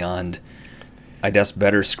beyond, I guess,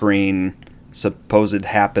 better screen, supposed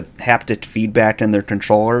haptic feedback in their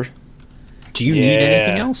controller. Do you need Yeah.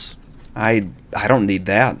 anything else? I don't need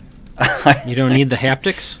that. You don't need the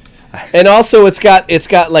haptics? And also, it's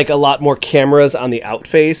got like a lot more cameras on the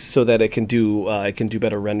outface, so that it can do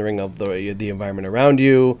better rendering of the environment around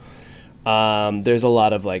you. There's a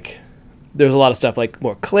lot of stuff like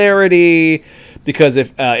more clarity, because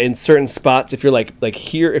if in certain spots, if you're like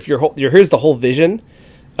here, if here's the whole vision,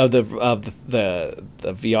 of the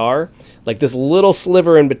VR, like this little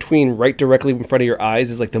sliver in between, right directly in front of your eyes,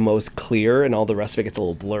 is like the most clear, and all the rest of it gets a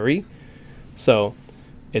little blurry. So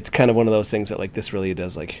it's kind of one of those things that like this really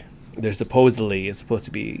does like. There's supposedly it's supposed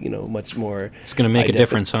to be much more. It's going to make a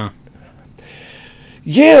difference, huh?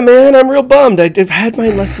 Yeah, man, I'm real bummed. I've had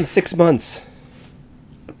mine less than 6 months.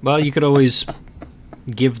 Well, you could always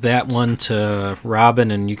give that one to Robin,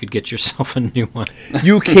 and you could get yourself a new one.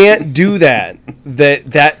 You can't do that.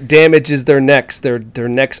 That damages their necks. Their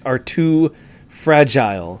necks are too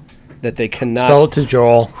fragile that they cannot. Sell it to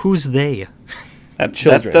Joel. Who's they? That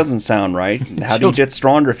Children. doesn't sound right. How do you get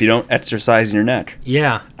stronger if you don't exercise your neck?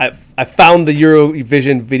 Yeah. I found the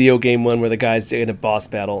Eurovision video game one where the guy's in a boss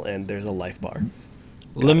battle and there's a life bar.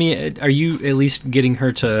 Are you at least getting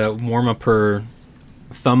her to warm up her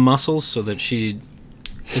thumb muscles so that she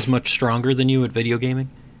is much stronger than you at video gaming?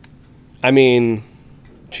 I mean,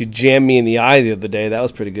 she jammed me in the eye the other day. That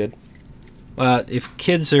was pretty good. If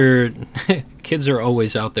kids are kids are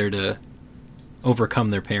always out there to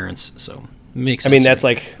overcome their parents, so it makes sense. I mean,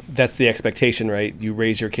 that's the expectation, right? You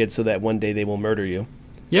raise your kids so that one day they will murder you.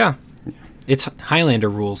 Yeah. It's Highlander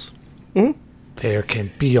rules. Mm-hmm. There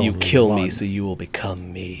can be only You kill one. me so you will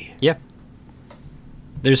become me. Yeah.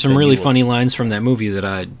 There's some Then really you will funny lines from that movie that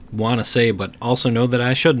I want to say, but also know that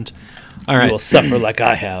I shouldn't. All right. You will suffer like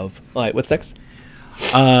I have. All right, what's next?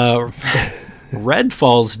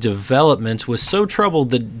 Redfall's development was so troubled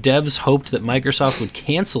that devs hoped that Microsoft would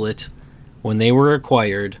cancel it when they were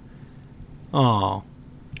acquired. Oh.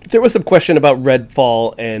 There was some question about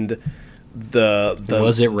Redfall and the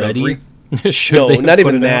Was it ready? Should No, they have not put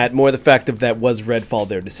even it that. out? More the fact of that was Redfall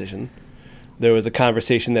their decision. There was a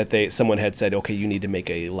conversation that someone had said, okay, you need to make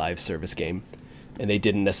a live service game. And they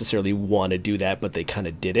didn't necessarily want to do that, but they kind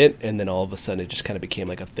of did it. And then all of a sudden it just kind of became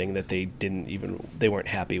like a thing that they weren't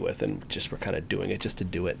happy with and just were kind of doing it just to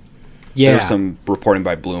do it. Yeah. There was some reporting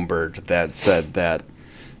by Bloomberg that said that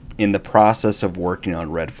in the process of working on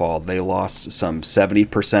Redfall, they lost some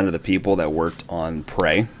 70% of the people that worked on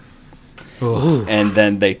Prey. Ooh. And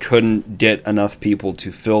then they couldn't get enough people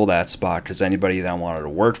to fill that spot because anybody that wanted to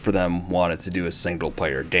work for them wanted to do a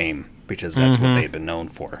single-player game because that's what they've been known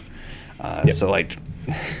for. So, like,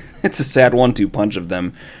 it's a sad 1-2 punch of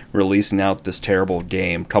them releasing out this terrible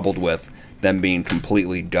game coupled with them being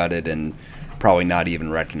completely gutted and probably not even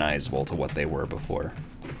recognizable to what they were before.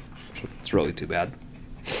 It's really too bad.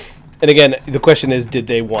 And again, the question is, did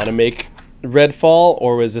they want to make Redfall,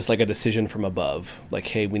 or was this like a decision from above? Like,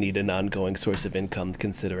 hey, we need an ongoing source of income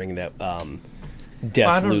considering that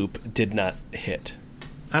Deathloop did not hit.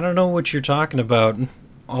 I don't know what you're talking about.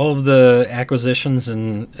 All of the acquisitions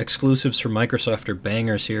and exclusives from Microsoft are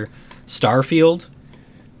bangers here. Starfield,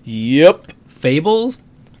 Yep. Fables,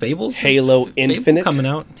 Halo Fable Infinite. coming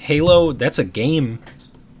out. Halo, that's a game.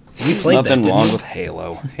 We played Nothing that. wrong Didn't with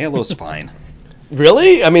Halo. Halo's fine.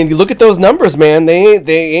 Really? I mean, you look at those numbers, man. They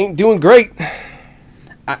ain't doing great. we?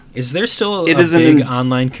 Is there still It a isn't big in-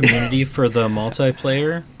 online community for the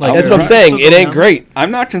multiplayer? That's what I'm Right. saying. Still It going ain't on? great.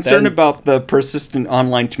 I'm not concerned Then- about the persistent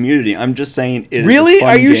online community. I'm just saying it is Really? a fun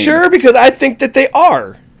Are you game. sure? Because I think that they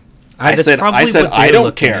are. I That's said probably what I they're don't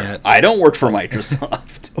looking care. at. I don't work for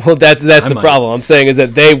Microsoft. Well, that's the might. problem. I'm saying is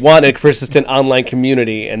that they want a persistent online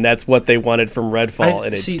community, and that's what they wanted from Redfall,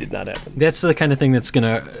 and it did not happen. That's the kind of thing that's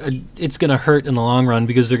gonna hurt in the long run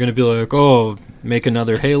because they're gonna be like, oh, make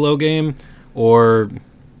another Halo game or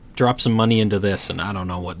drop some money into this, and I don't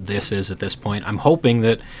know what this is at this point. I'm hoping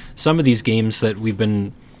that some of these games that we've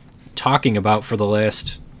been talking about for the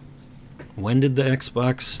last, when did the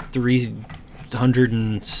Xbox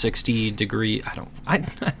 360 degree?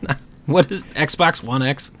 What is Xbox One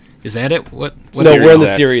X? Is that it? What No, Series we're in the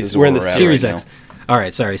X series. is We're in the where we're at Series right X. now. All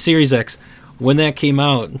right, sorry, Series X. When that came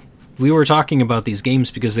out, we were talking about these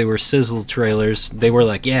games because they were sizzle trailers. They were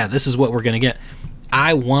like, "Yeah, this is what we're gonna get."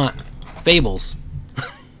 I want Fables.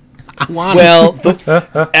 I want Well, it.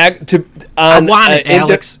 I want it,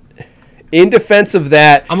 Alex. In defense of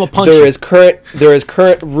that, I'm a punch there you. is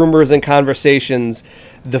current rumors and conversations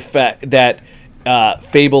the fact that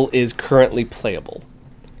Fable is currently playable,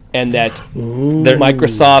 and that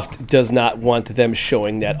Microsoft does not want them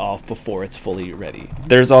showing that off before it's fully ready.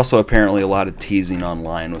 There's also apparently a lot of teasing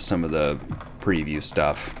online with some of the preview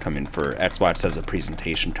stuff coming for Xbox. Has a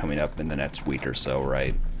presentation coming up in the next week or so,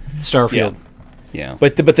 right? Starfield. Yeah.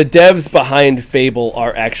 But the devs behind Fable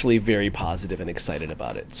are actually very positive and excited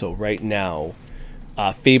about it. So right now,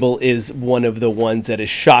 Fable is one of the ones that is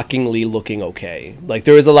shockingly looking okay. Like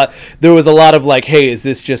there was a lot of like, hey, is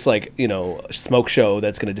this just like a smoke show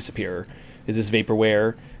that's going to disappear? Is this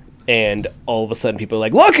vaporware? And all of a sudden, people are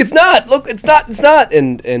like, look, it's not. Look, it's not. It's not.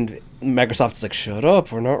 And Microsoft is like, shut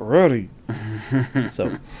up, we're not ready.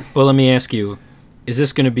 So, Well, let me ask you, is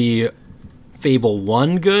this going to be Fable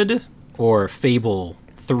 1 good or Fable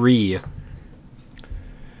 3?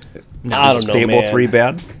 No, I don't know, Fable man. 3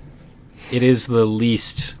 bad? it is the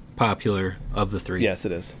least popular of the three. yes,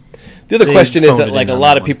 it is. The other They question is phoned that it like in a on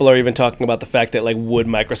lot that of people are even talking about the fact that like would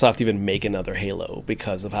Microsoft even make another Halo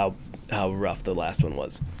because of how rough the last one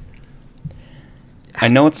was. I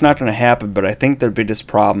know it's not going to happen, but I think their biggest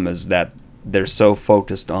problem is that they're so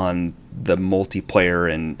focused on the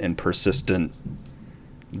multiplayer and persistent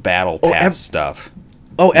battle pass stuff.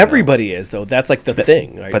 Oh, everybody is though. That's like the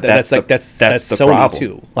thing, right? But that's the Sony problem.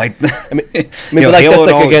 too. Like, I mean, you but know, like Halo that's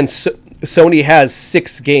had like all- again, Sony has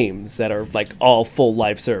 6 games that are like all full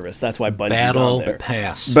live service. That's why Bungie's Battle on there.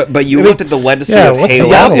 Pass. But you looked at the legacy Yeah, of what's Halo.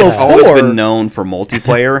 Diablo It's always 4? been known for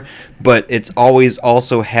multiplayer, but it's always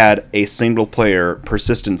also had a single player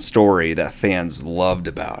persistent story that fans loved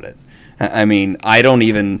about it. I mean, I don't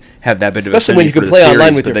even have that bit Especially of when affinity you can for the play series,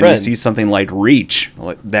 online with but your then friends. you see something like Reach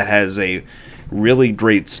that has a really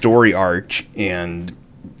great story arc and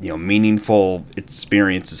meaningful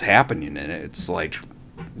experiences happening in it. It's like,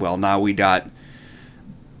 well, now we got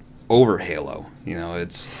over Halo.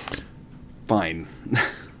 It's fine.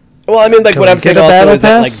 Well, I mean, like Can what we I'm saying get a also battle is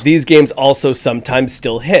that like pass? these games also sometimes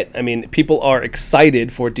still hit. I mean, people are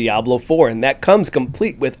excited for Diablo 4, and that comes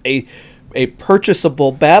complete with a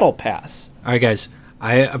purchasable battle pass. All right, guys.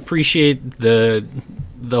 I appreciate the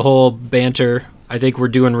whole banter. I think we're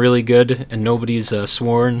doing really good, and nobody's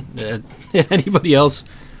sworn at anybody else.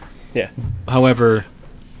 Yeah. However,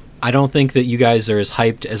 I don't think that you guys are as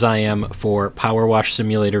hyped as I am for Power Wash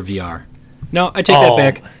Simulator VR. No, I take that Oh.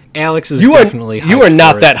 back. Alex is You definitely are hyped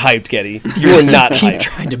not for that it. hyped, Getty. You are not Keep hyped.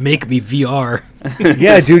 trying to make me VR.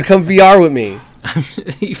 Yeah, dude, come VR with me.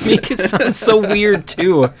 You make it sound so weird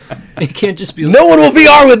too. It can't just be No one will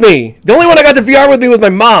VR with me. The only one I got to VR with me was my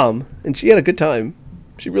mom, and she had a good time.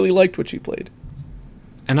 She really liked what she played.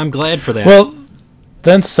 And I'm glad for that. Well,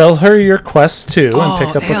 then sell her your Quest 2 and Oh,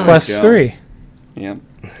 pick up a Alex. Quest Go. 3. Yep.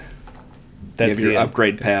 That's You have your the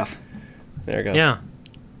upgrade path. There you go. yeah.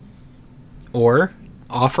 Or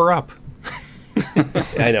offer up.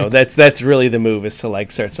 I know that's really the move is to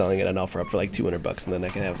like start selling it on offer up for like $200, and then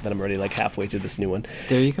then I'm already like halfway to this new one.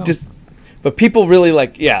 There you go. But people really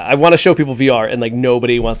like, yeah, I want to show people VR, and like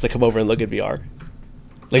nobody wants to come over and look at VR.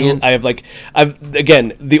 Like Man. I've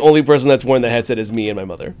again, the only person that's worn the headset is me and my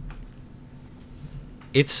mother.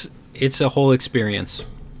 It's a whole experience.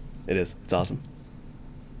 It is. It's awesome.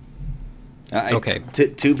 Okay.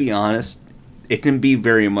 To be honest, it can be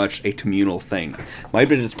very much a communal thing. My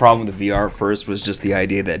biggest problem with the VR at first was just the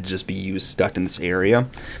idea that it'd just be you stuck in this area.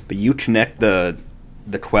 But you connect the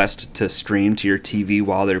Quest to stream to your TV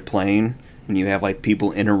while they're playing, and you have like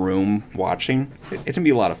people in a room watching. It can be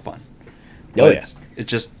a lot of fun. Oh, yeah.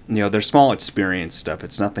 It's just they're small experience stuff.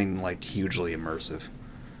 It's nothing like hugely immersive.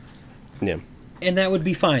 Yeah. And that would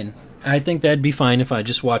be fine. I think that'd be fine if I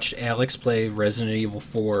just watched Alex play Resident Evil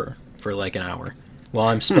 4 for like an hour while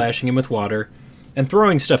I'm splashing him with water and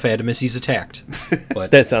throwing stuff at him as he's attacked. But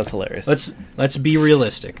That sounds hilarious. let's be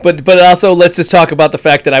realistic. But also let's just talk about the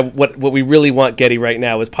fact that what we really want, Getty, right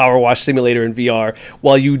now is Power Wash Simulator in VR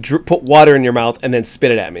while you put water in your mouth and then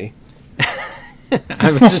spit it at me.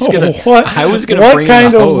 I was just gonna. What? I was gonna What bring kind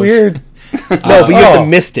in a of hose. weird? No, but you have to Oh.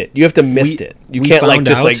 mist it. You have to mist it. You we can't like found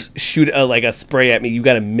just out- like shoot a spray at me. You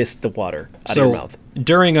got to mist the water out of your mouth.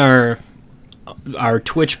 During our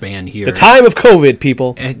Twitch ban here, The time of COVID,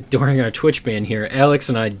 people. during our Twitch ban here, Alex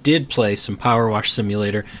and I did play some Power Wash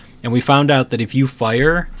Simulator, and we found out that if you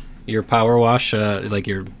fire your Power Wash, like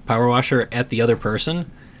your Power Washer, at the other person,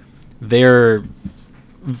 their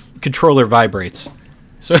controller vibrates.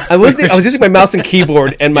 So I was using my mouse and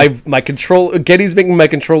keyboard, and my control Getty's making my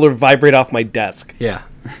controller vibrate off my desk. yeah.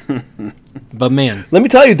 But man, Let me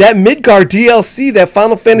tell you, that Midgar DLC, that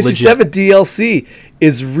Final Fantasy Legit. VII DLC,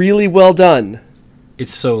 is really well done.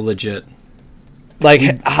 it's so legit. Like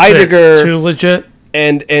Too Heidegger legit.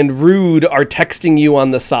 and Rude are texting you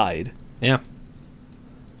on the side, Yeah,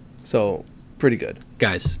 so pretty good.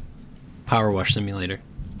 guys, Power Wash Simulator.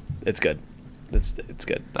 It's good. It's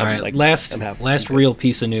good. All right, I'm last happy. real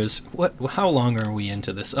piece of news. What? How long are we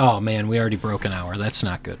into this? Oh man, we already broke an hour. That's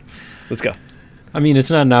not good. Let's go. I mean,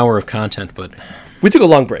 it's not an hour of content, but We took a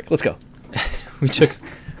long break. Let's go. we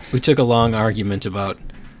took a long argument about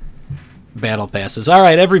battle passes. All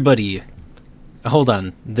right, everybody, hold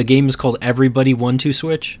on. The game is called Everybody 1-2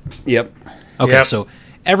 Switch. Yep. Okay, Yep. so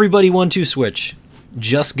Everybody 1-2 Switch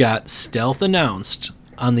just got stealth announced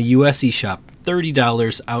on the US eShop.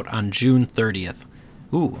 $30 out on June 30th.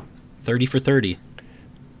 Ooh, 30 for 30.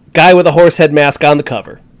 Guy with a horse head mask on the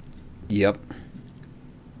cover. Yep.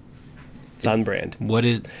 It's on brand. What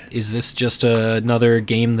is this? Just another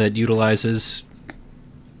game that utilizes?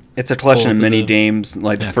 It's a collection Both of of mini the- games.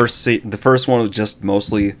 Like Yeah. the first one was just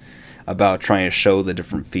mostly about trying to show the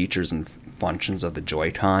different features and functions of the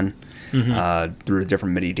Joy-Con through the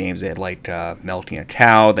different mini games. They had like melting a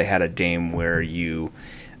cow. They had a game where you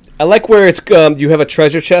I like where it's you have a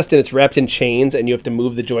treasure chest and it's wrapped in chains and you have to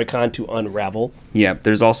move the Joy-Con to unravel. yeah.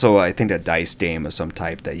 There's also I think a dice game of some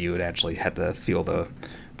type that you would actually have to feel the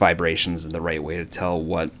vibrations in the right way to tell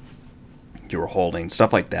what you were holding,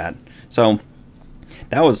 stuff like that. So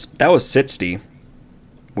that was 60,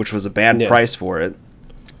 which was a bad Yeah. price for it.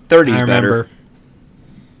 30 I is remember. better.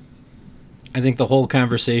 I think the whole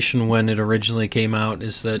conversation when it originally came out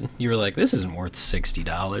is that you were like, "This isn't worth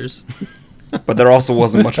 $60." But there also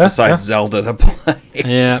wasn't much besides Zelda to play.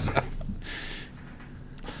 Yeah. So-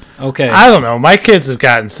 Okay. I don't know. My kids have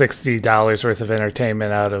gotten $60 worth of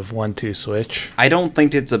entertainment out of 1-2 Switch. I don't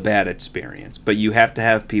think it's a bad experience, but you have to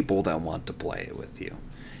have people that want to play it with you.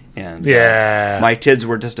 And Yeah. my kids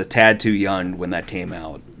were just a tad too young when that came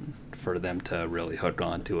out for them to really hook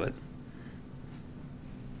onto it.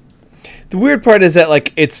 The weird part is that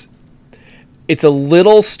like it's a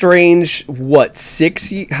little strange. What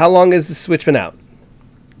how long has the Switch been out?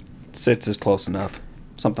 6 is close enough,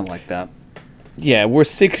 something like that. Yeah, we're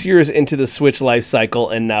 6 years into the Switch life cycle,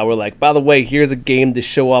 and now we're like, by the way, here's a game to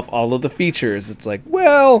show off all of the features. It's like,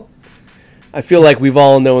 well, I feel like we've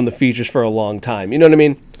all known the features for a long time. You know what I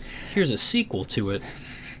mean? Here's a sequel to it.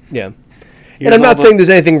 Yeah. And Here's I'm not all saying there's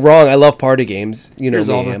anything wrong. I love party games. You know Here's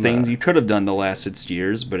me, all the I'm, things you could have done the last 6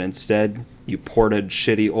 years, but instead you ported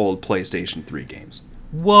shitty old PlayStation 3 games.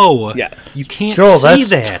 Whoa. Yeah. You can't Joel, see that's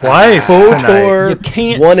that. twice tonight. KOTOR You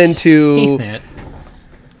can't 1 and say 2. that.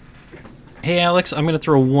 Hey, Alex, I'm going to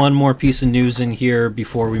throw one more piece of news in here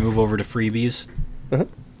before we move over to freebies. Uh-huh.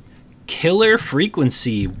 Killer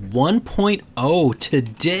Frequency 1.0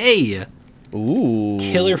 today. Ooh.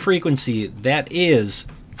 Killer Frequency, that is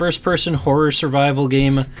first-person horror survival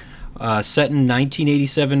game set in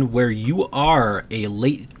 1987 where you are a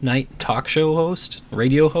late-night talk show host,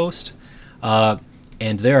 radio host, and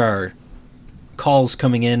there are calls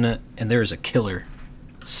coming in, and there is a killer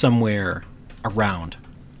somewhere around.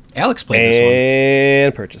 Alex played this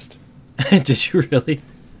And purchased. one. Did you really?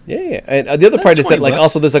 Yeah. And the other part is that, like, $20.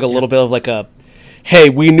 also there's like a little bit of like a, hey,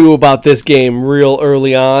 we knew about this game real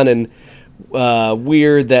early on, and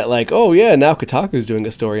weird that like, oh yeah, now Kotaku's doing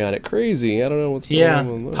a story on it. Crazy. I don't know what's going Yeah,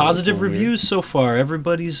 on. positive reviews so far.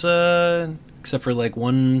 Everybody's except for like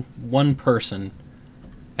one person.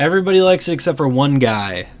 Everybody likes it except for one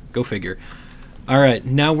guy. Go figure. All right,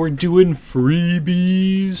 now we're doing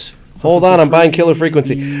freebies. Hold on, I'm buying Killer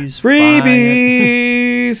Frequency. Freebies. Buy it.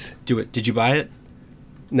 Freebies. Do it. Did you buy it?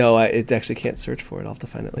 No, it actually can't search for it. I'll have to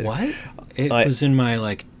find it later. What? It I- was in my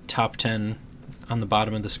like top 10 on the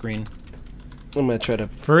bottom of the screen. I'm gonna try to.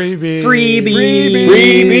 Freebie.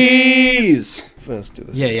 Freebies. Let's do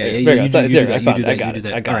this. Yeah. There You you go. do It's there. I found you it. do I that. got You do it.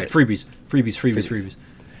 that. I got All right, it. freebies. Put Hey the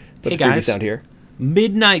freebies guys. down here.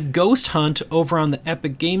 Midnight Ghost Hunt over on the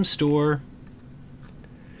Epic Game Store.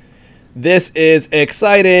 This is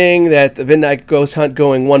exciting that the Midnight Ghost Hunt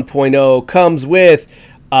going 1.0 comes with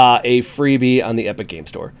a freebie on the Epic Game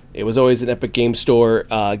Store. It was always an Epic Game Store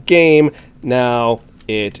game. Now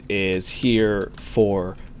it is here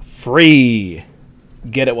for free.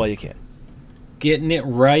 Get it while you can. Getting it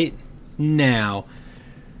right now.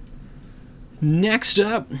 Next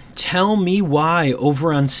up, Tell Me Why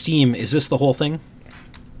over on Steam. Is this the whole thing?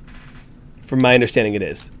 From my understanding, it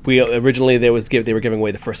is. We originally they were giving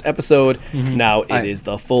away the first episode. Now it is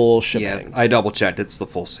the full shebang. Yeah, I double checked. It's the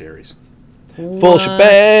full series. Full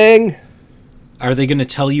shebang. Are they going to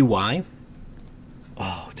tell you why?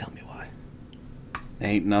 Oh, tell me why.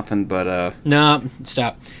 Ain't nothing but No,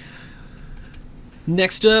 stop.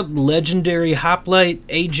 Next up, Legendary Hoplite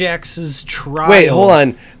Ajax's Trial. Wait, hold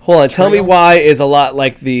on. Tell me Trail? why is a lot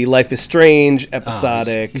like the Life is Strange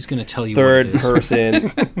episodic. He's going to tell you third what it is.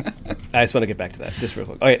 person. I just want to get back to that just real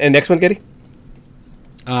quick. All right, and next one, Getty.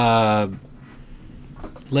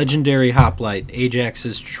 Legendary Hoplite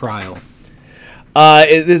Ajax's Trial.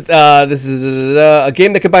 This is a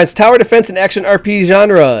game that combines tower defense and action RPG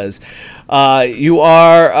genres. You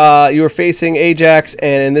are facing Ajax,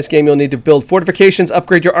 and in this game you'll need to build fortifications,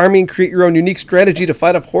 upgrade your army, and create your own unique strategy to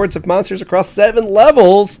fight off hordes of monsters across 7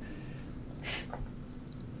 levels.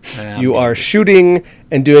 You are shooting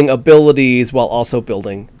and doing abilities while also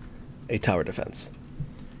building a tower defense.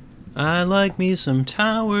 I like me some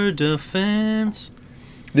tower defense.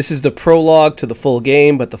 This is the prologue to the full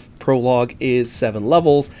game, but the prologue is 7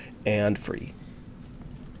 levels and free.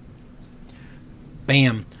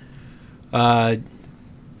 Bam.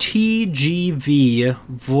 TGV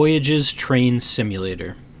Voyages Train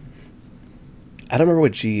Simulator. I don't remember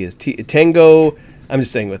what G is. Tango. I'm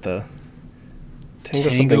just saying with the Tango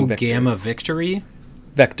something Vector. Gamma Victory?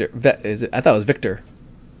 Vector. Is it? I thought it was Victor.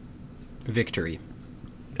 Victory.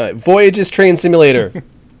 Voyages Train Simulator.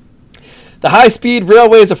 The high-speed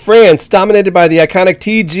railways of France, dominated by the iconic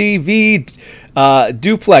TGV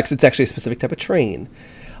duplex. It's actually a specific type of train.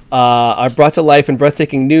 Are brought to life in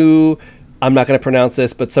breathtaking new. I'm not going to pronounce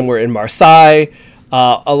this, but somewhere in Marseille.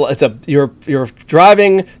 You're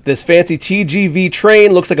driving this fancy TGV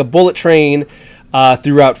train. Looks like a bullet train.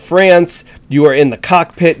 Throughout France, you are in the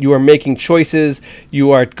cockpit. You are making choices. You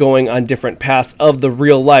are going on different paths of the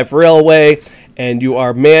real-life railway, and you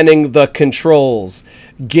are manning the controls.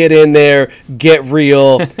 Get in there. Get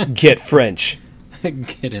real. Get French.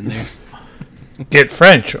 Get in there. Get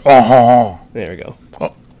French. Oh, There we go.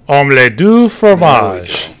 omelette du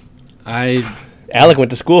fromage. Alec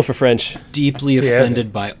went to school for French. Deeply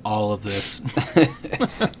offended by all of this.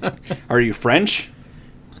 Are you French?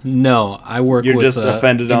 No, I work You're with just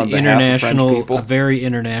offended on behalf of French people? a very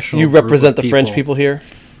international. You group represent of the French people here?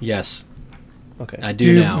 Yes, Okay. I Do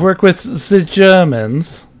do you now. work with the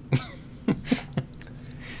Germans?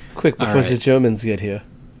 Quick, before All right. the Germans get here.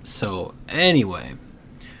 So anyway,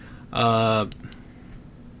 what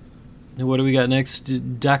do we got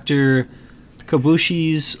next? Dr.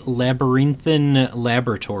 Kabushi's Labyrinthine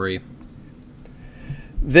Laboratory.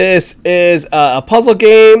 This is a puzzle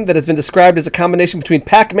game that has been described as a combination between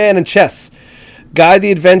Pac-Man and chess. Guide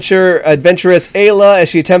the adventuress Ayla as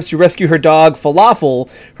she attempts to rescue her dog Falafel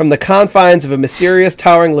from the confines of a mysterious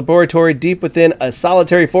towering laboratory deep within a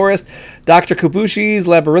solitary forest. Dr. Kabushi's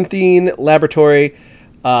Labyrinthine Laboratory,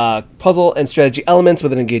 puzzle and strategy elements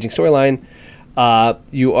with an engaging storyline.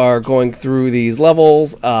 You are going through these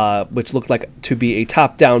levels, which look like to be a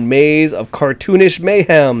top-down maze of cartoonish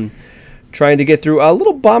mayhem, trying to get through a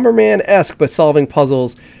little Bomberman-esque, but solving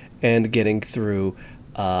puzzles and getting through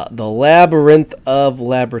the labyrinth of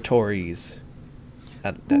laboratories.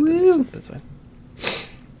 That didn't make sense, that's fine.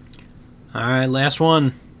 All right, last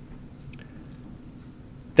one.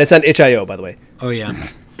 That's on itch.io, by the way. Oh yeah,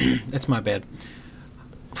 that's my bad.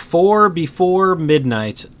 4 Before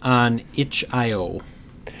Midnight on itch.io.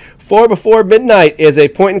 4 Before Midnight is a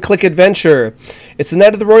point-and-click adventure. It's the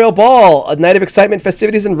night of the royal ball, a night of excitement,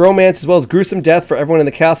 festivities, and romance, as well as gruesome death for everyone in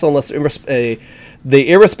the castle, unless the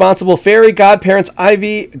irresponsible fairy godparent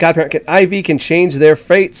Ivy can change their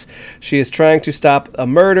fates. She is trying to stop a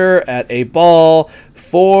murder at a ball.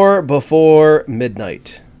 4 Before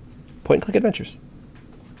Midnight. Point-and-click adventures.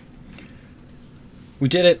 We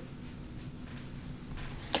did it.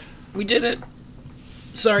 We did it.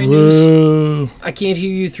 Sorry, news. Woo. I can't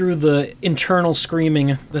hear you through the internal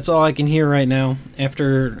screaming. That's all I can hear right now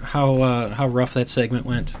after how rough that segment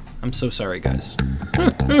went. I'm so sorry, guys.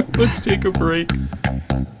 Let's take a break.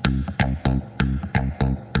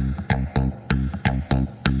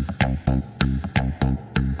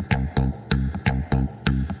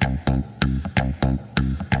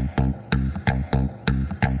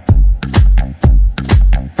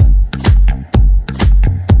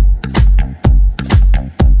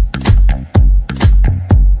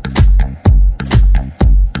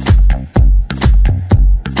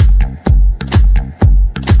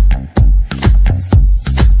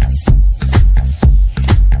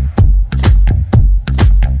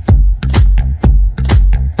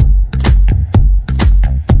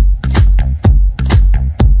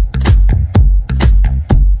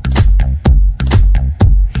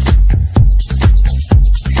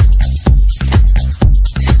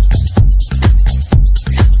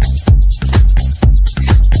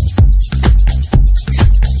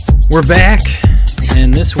 We're back,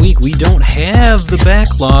 and this week we don't have the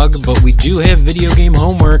backlog, but we do have video game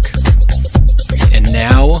homework. And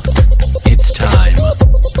now, it's time.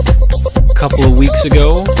 A couple of weeks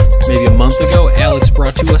ago, maybe a month ago, Alex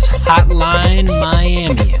brought to us Hotline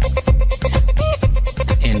Miami.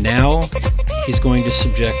 And now, he's going to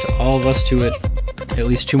subject all of us to it at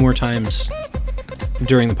least 2 more times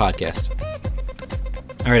during the podcast.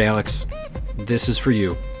 All right, Alex, this is for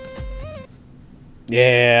you.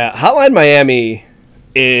 Yeah, Hotline Miami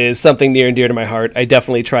is something near and dear to my heart. I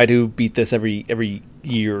definitely try to beat this every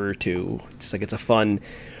year or two. It's like it's a fun,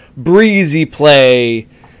 breezy play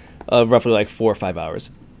of roughly like 4 or 5 hours.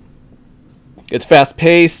 It's fast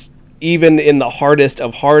paced, even in the hardest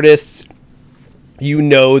of hardests. You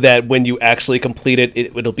know that when you actually complete it,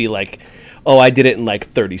 it'll be like, oh, I did it in like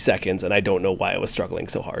 30 seconds, and I don't know why I was struggling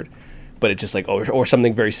so hard. But it's just like, or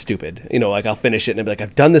something very stupid. You know, like I'll finish it and I'll be like,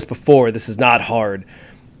 I've done this before. This is not hard.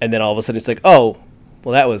 And then all of a sudden it's like, oh,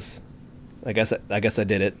 well, that was I guess I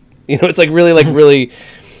did it. You know, it's like really.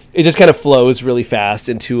 It just kind of flows really fast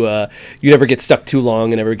into you never get stuck too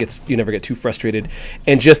long, and you never get too frustrated,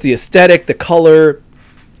 and just the aesthetic, the color,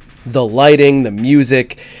 the lighting, the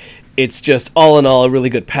music, it's just all in all a really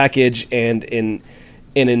good package. And in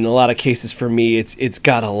a lot of cases for me, it's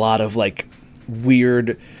got a lot of like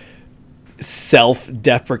weird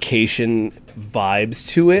self-deprecation vibes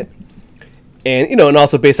to it. And, you know, and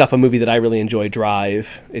also based off a movie that I really enjoy,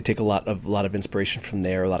 Drive, it took a lot of inspiration from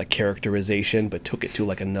there, a lot of characterization, but took it to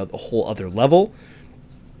like a whole other level.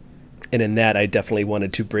 And in that, I definitely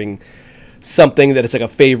wanted to bring something that is like a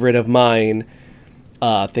favorite of mine.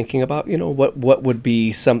 Thinking about, you know, what would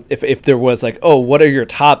be some if there was like, oh, what are your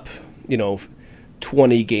top, you know,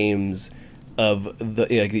 20 games of the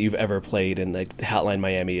like that you've ever played, and like Hotline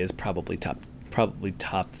Miami is probably top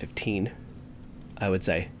 15, I would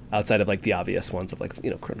say. Outside of like the obvious ones of like, you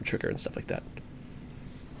know, Chrono Trigger and stuff like that.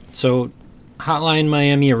 So, Hotline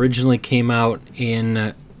Miami originally came out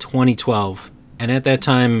in 2012, and at that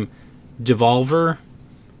time, Devolver,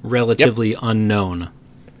 relatively unknown.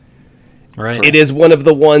 Right. It is one of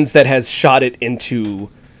the ones that has shot it into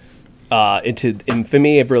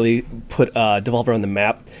infamy. It really put Devolver on the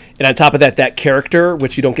map. And on top of that, that character,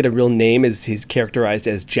 which you don't get a real name, he's characterized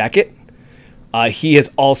as Jacket. He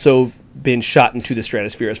has also been shot into the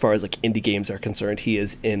stratosphere as far as like indie games are concerned. He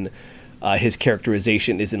is in his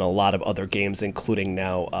characterization is in a lot of other games, including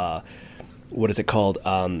now what is it called?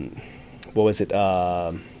 What was it?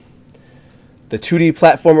 The 2D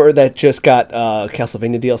platformer that just got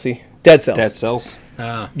Castlevania DLC, Dead Cells. Dead Cells.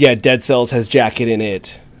 Yeah, Dead Cells has Jacket in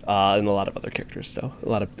it, and a lot of other characters. Though a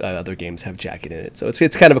lot of other games have Jacket in it, so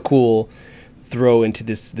it's kind of a cool throw into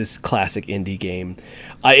this classic indie game.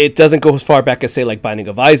 It doesn't go as far back as say like Binding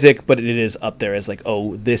of Isaac, but it is up there as like,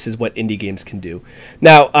 oh, this is what indie games can do.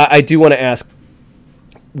 Now, I do want to ask,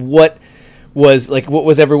 what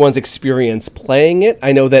was everyone's experience playing it?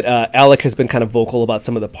 I know that Alec has been kind of vocal about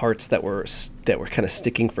some of the parts that were kind of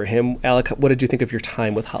sticking for him. Alec, what did you think of your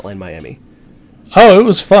time with Hotline Miami? Oh, it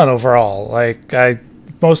was fun overall. Like, I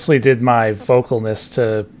mostly did my vocalness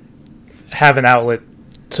to have an outlet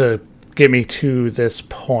to get me to this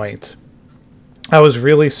point. I was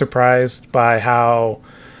really surprised by how,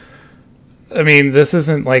 I mean, this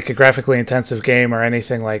isn't like a graphically intensive game or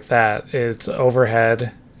anything like that. It's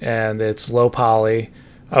overhead and it's low poly.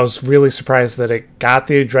 I was really surprised that it got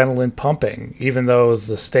the adrenaline pumping, even though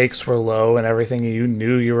the stakes were low and everything. You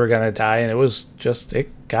knew you were going to die, and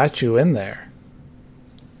it got you in there.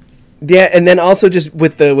 Yeah, and then also just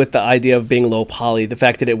with the idea of being low poly, the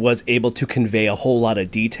fact that it was able to convey a whole lot of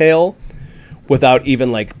detail without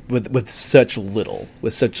even like with such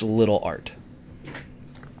little art.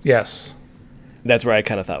 Yes. That's where I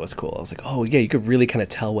kind of thought was cool. I was like, oh yeah, you could really kind of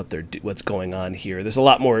tell what's going on here. There's a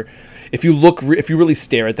lot more. If you really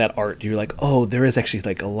stare at that art, you're like, oh, there is actually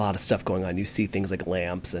like a lot of stuff going on. You see things like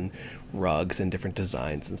lamps and rugs and different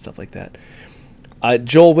designs and stuff like that.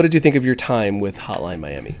 Joel, what did you think of your time with Hotline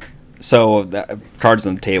Miami? So, cards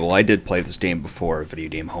on the table. I did play this game before Video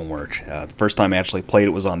Game Homework. The first time I actually played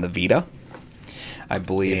it was on the Vita. I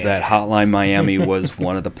believe that Hotline Miami was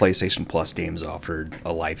one of the PlayStation Plus games offered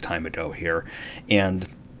a lifetime ago here. And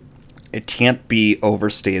it can't be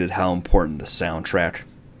overstated how important the soundtrack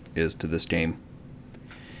is to this game.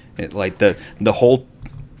 It, like the whole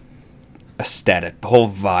aesthetic, the whole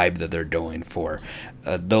vibe that they're going for.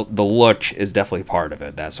 The look is definitely part of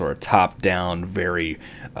it. That sort of top-down, very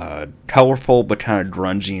colorful but kind of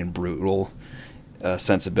grungy and brutal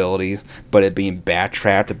sensibility, but it being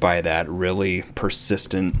backtracked by that really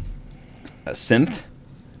persistent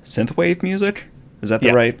synthwave music. Is that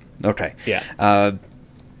the right? Okay. Yeah.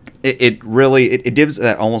 It really gives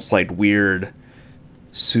that almost like weird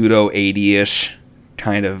pseudo 80-ish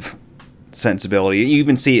kind of sensibility. You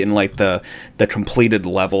even see it in like the completed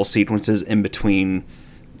level sequences in between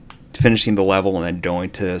finishing the level and then going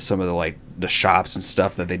to some of the shops and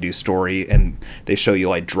stuff that they do story, and they show you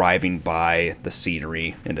like driving by the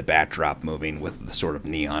scenery and the backdrop moving with the sort of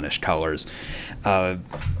neonish colors.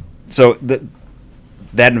 So that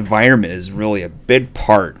environment is really a big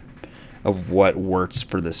part of what works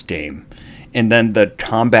for this game. And then the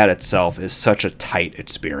combat itself is such a tight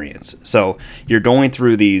experience. So you're going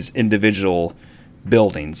through these individual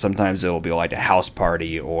buildings. Sometimes it'll be like a house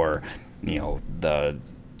party, or the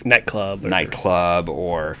nightclub,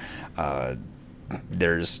 or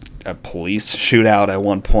there's a police shootout at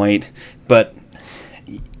one point. But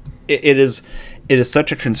it is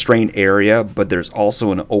such a constrained area, but there's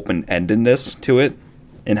also an open-endedness to it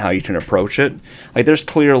in how you can approach it. Like, there's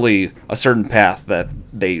clearly a certain path that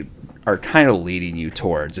they are kind of leading you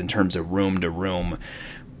towards in terms of room to room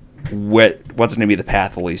what's going to be the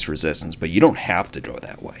path of least resistance, but you don't have to go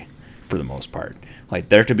that way for the most part. Like,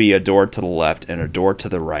 there could be a door to the left and a door to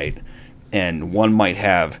the right, and one might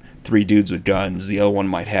have 3 dudes with guns, the other one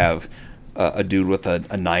might have a dude with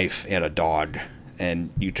a knife and a dog,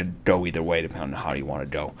 and you could go either way depending on how you want to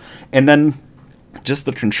go. And then just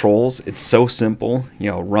the controls, it's so simple.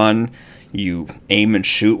 Run, you aim and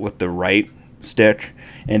shoot with the right stick,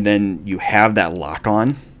 and then you have that lock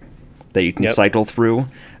on that you can cycle through.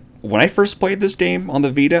 When I first played this game on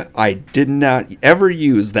the Vita, I did not ever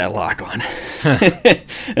use that lock on.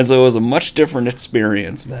 And so it was a much different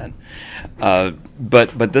experience then.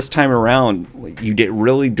 But this time around, you get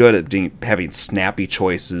really good at having snappy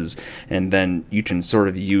choices, and then you can sort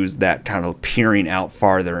of use that kind of peering out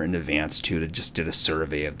farther in advance to just get a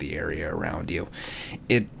survey of the area around you.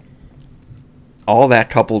 All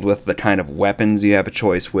that coupled with the kind of weapons you have a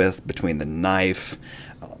choice with between the knife,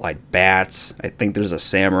 like bats. I think there's a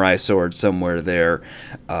samurai sword somewhere there.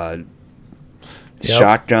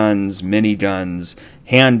 Shotguns, miniguns,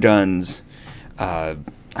 handguns. I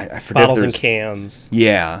forget. Bottles and cans.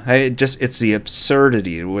 Yeah, it's the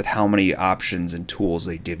absurdity with how many options and tools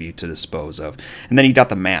they give you to dispose of. And then you got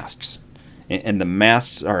the masks, and the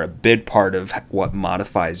masks are a big part of what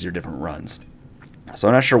modifies your different runs. So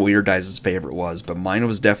I'm not sure what your guys' favorite was, but mine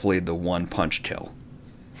was definitely the one punch kill.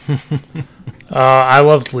 I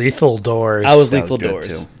loved lethal doors. I was lethal doors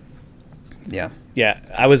too. Yeah. Yeah,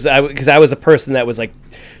 because I was a person that was like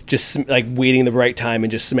just like waiting the right time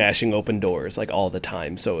and just smashing open doors like all the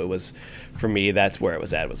time. So it was, for me, that's where it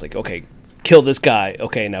was at. It was like, okay, kill this guy.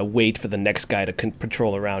 Okay, now wait for the next guy to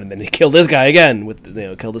patrol around, and then kill this guy again with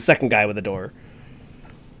kill the second guy with a door.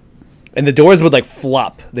 And the doors would like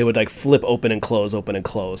flop. They would like flip open and close, open and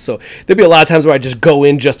close. So there'd be a lot of times where I'd just go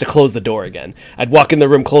in just to close the door again. I'd walk in the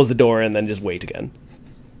room, close the door, and then just wait again.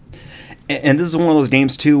 And this is one of those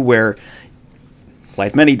games too where,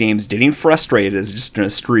 like many games, getting frustrated is just going to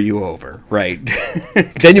screw you over, right?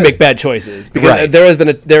 Then you make bad choices, because right.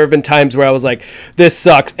 there have been times where I was like, "This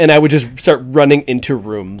sucks," and I would just start running into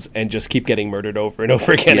rooms and just keep getting murdered over and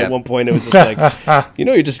over again. Yep. At one point, it was just like,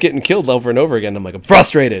 you're just getting killed over and over again. I'm like, I'm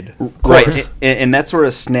frustrated. Right, and that sort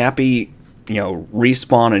of snappy,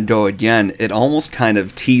 respawn and go again. It almost kind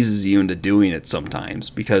of teases you into doing it sometimes,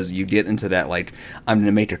 because you get into that like, I'm going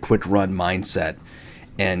to make a quick run mindset.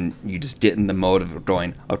 And you just get in the mode of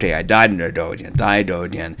going, okay, I died and I go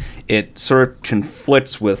again. It sort of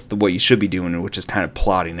conflicts with what you should be doing, which is kind of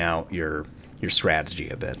plotting out your strategy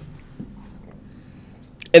a bit.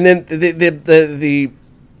 And then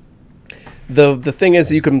the thing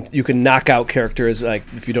is, you can knock out characters, like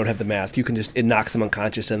if you don't have the mask, it knocks them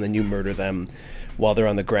unconscious and then you murder them while they're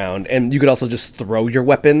on the ground. And you could also just throw your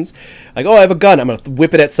weapons, like, oh, I have a gun, I'm gonna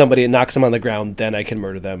whip it at somebody and knocks them on the ground, then I can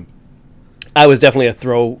murder them. I was definitely a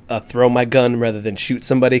throw my gun rather than shoot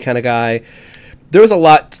somebody kind of guy. There was a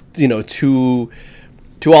lot, to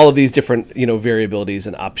all of these different, variabilities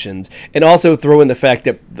and options. And also throw in the fact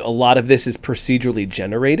that a lot of this is procedurally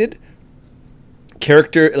generated.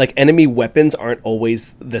 Enemy weapons aren't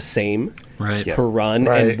always the same per run,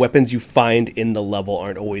 and weapons you find in the level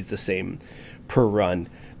aren't always the same per run.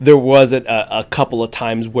 There was a couple of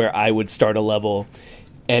times where I would start a level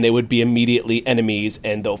and it would be immediately enemies,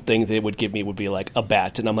 and the things they would give me would be like a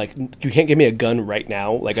bat, and I'm like, you can't give me a gun right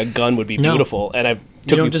now. Like, a gun would be beautiful, and I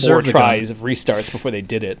took me 4 tries of restarts before they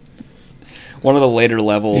did it. One of the later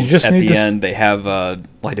levels, at the end, they have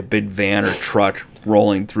like a big van or truck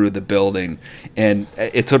rolling through the building, and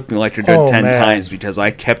it took me like a good 10 times because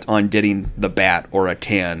I kept on getting the bat or a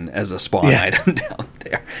can as a spawn item down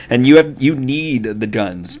there. And you need the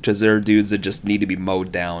guns, because there are dudes that just need to be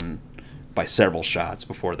mowed down by several shots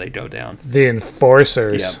before they go down. The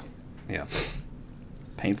enforcers. Yeah.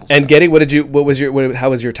 Painful stuff. And Getty, how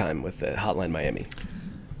was your time with Hotline Miami?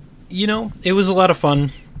 It was a lot of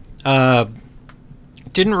fun.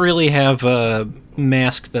 Didn't really have a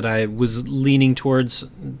mask that I was leaning towards.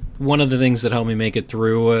 One of the things that helped me make it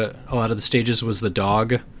through a lot of the stages was the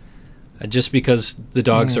dog. Just because the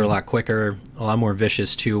dogs are a lot quicker, a lot more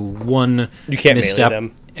vicious too. One you can't misstep,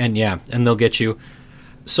 melee them. and they'll get you.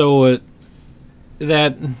 So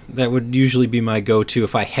that would usually be my go-to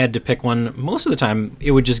if I had to pick one. Most of the time,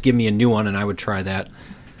 it would just give me a new one, and I would try that.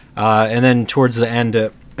 And then towards the end,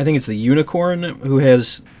 I think it's the Unicorn who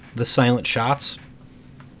has the silent shots,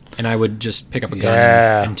 and I would just pick up a gun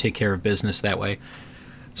and take care of business that way.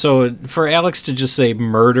 So for Alex to just say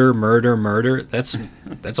murder,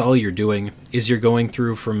 that's all you're doing, is you're going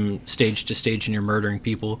through from stage to stage and you're murdering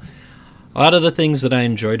people. A lot of the things that I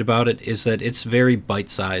enjoyed about it is that it's very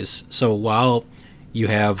bite-sized. So while you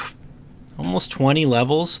have almost 20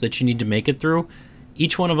 levels that you need to make it through,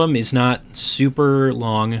 each one of them is not super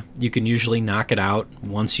long. You can usually knock it out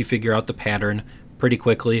once you figure out the pattern pretty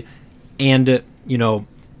quickly. And,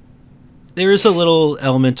 there is a little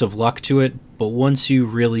element of luck to it, but once you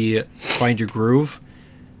really find your groove,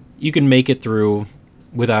 you can make it through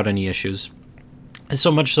without any issues. And so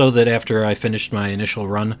much so that after I finished my initial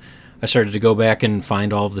run, I started to go back and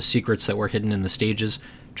find all of the secrets that were hidden in the stages,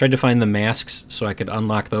 tried to find the masks so I could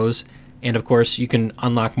unlock those, and of course you can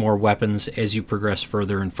unlock more weapons as you progress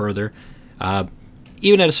further and further.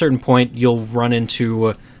 Even at a certain point, you'll run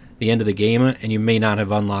into the end of the game and you may not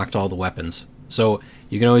have unlocked all the weapons. So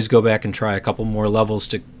you can always go back and try a couple more levels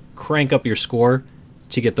to crank up your score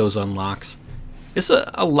to get those unlocks. It's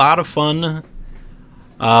a lot of fun.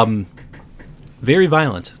 Very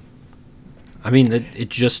violent. I mean, it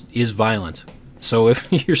just is violent. So if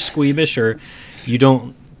you're squeamish or you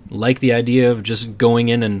don't like the idea of just going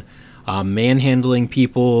in and manhandling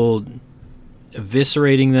people,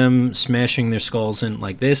 eviscerating them, smashing their skulls in,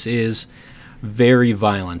 like, this is very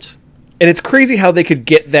violent. And it's crazy how they could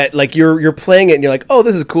get that. Like, you're playing it and you're like, oh,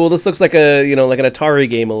 this is cool. This looks like like an Atari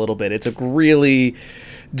game a little bit. It's a really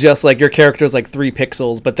just like your character is like 3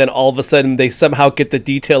 pixels, but then all of a sudden they somehow get the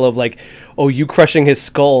detail of like, oh, you crushing his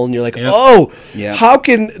skull, and you're like, Yep. oh, Yep. how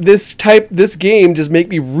can this game just make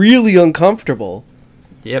me really uncomfortable?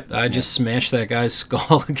 Yep, I just smashed that guy's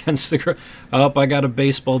skull against the ground. Oh, I got a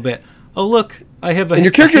baseball bat. Oh, look, I have And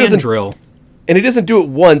your character hand doesn't- drill. And he doesn't do it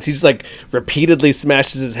once. He just like repeatedly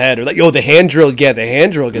smashes his head, or like, oh, the hand drill. Yeah, the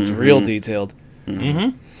hand drill gets real detailed.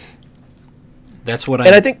 That's what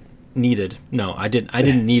And I think, needed. No, I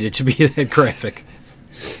didn't need it to be that graphic.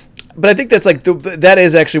 but I think that's like that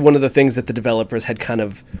is actually one of the things that the developers had kind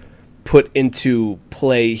of put into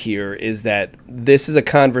play here, is that this is a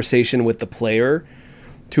conversation with the player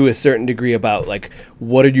to a certain degree about like,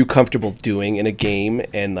 what are you comfortable doing in a game,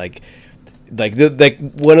 and like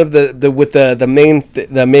one of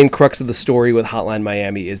the main crux of the story with Hotline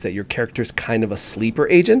Miami is that your character's kind of a sleeper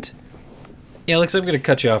agent. Alex, I'm going to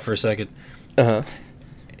cut you off for a second. Uh-huh.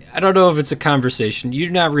 I don't know if it's a conversation.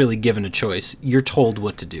 You're not really given a choice. You're told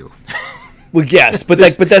what to do. Well, yes, but the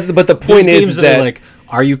There's point games is that that are like,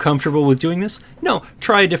 are you comfortable with doing this? No,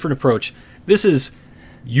 try a different approach. This is,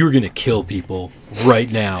 you're going to kill people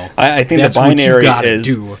right now. I think That's the what you binary gotta is.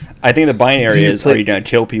 do. I think the binary Do you is: play- are you going to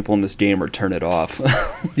kill people in this game or turn it off?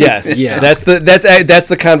 yes, Yes. that's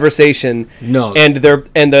the conversation. No. and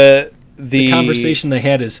the Conversation they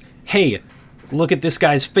had is, hey, look at this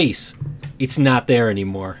guy's face. It's not there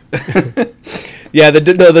anymore. Yeah,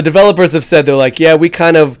 the developers have said, they're like, yeah,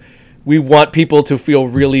 we want people to feel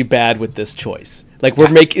really bad with this choice. Like,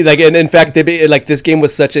 we're making, like, and in fact, this game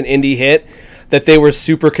was such an indie hit that they were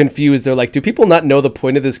super confused. They're like, do people not know the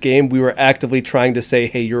point of this game? We were actively trying to say,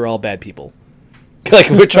 hey, you're all bad people. Like,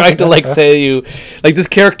 we're trying to like say this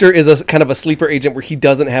character is a kind of a sleeper agent where he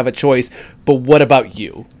doesn't have a choice. But what about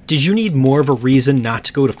you? Did you need more of a reason not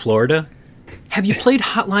to go to Florida? Have you played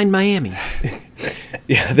Hotline Miami?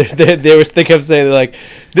 Yeah, they kept saying, they're like,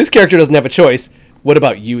 this character doesn't have a choice. What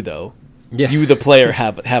about you though? Yeah. You, the player,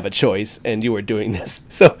 have a choice, and you are doing this.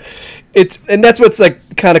 So and that's what's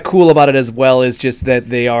like kind of cool about it as well, is just that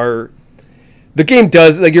the game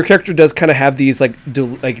does, like, your character does kind of have these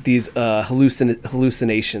these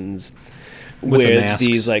hallucinations With the where masks.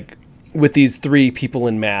 these like with these 3 people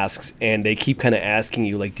in masks, and they keep kind of asking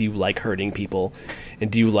you like, do you like hurting people,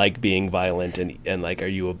 and do you like being violent, and like, are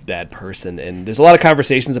you a bad person? And there's a lot of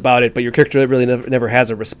conversations about it, but your character really never has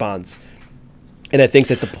a response. And I think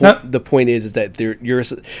that the point is that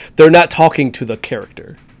they're not talking to the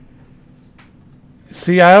character.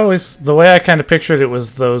 See, the way I kind of pictured it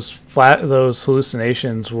was those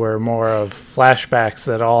hallucinations were more of flashbacks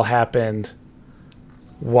that all happened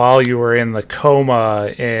while you were in the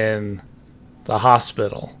coma in the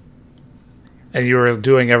hospital, and you were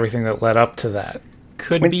doing everything that led up to that.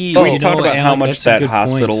 Could When be. you talk about how Alan, much that's a that good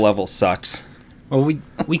hospital point. level sucks. Well,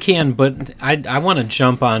 we can, but I want to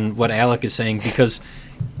jump on what Alec is saying, because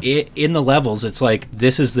in the levels, it's like,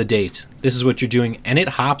 this is the date, this is what you're doing, and it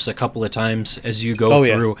hops a couple of times as you go Oh,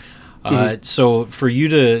 yeah. through. So for you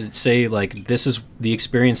to say, like, this is the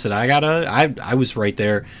experience that I got, I was right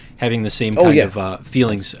there having the same kind of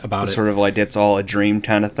feelings about it. Sort of like it's all a dream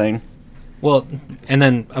kind of thing. Well, and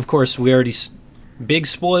then, of course, we already... Big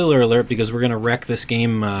spoiler alert, because we're going to wreck this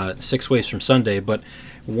game 6 ways from Sunday, but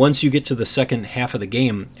once you get to the second half of the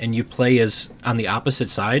game and you play as on the opposite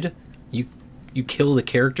side, you kill the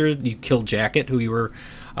character, you kill Jacket, who you were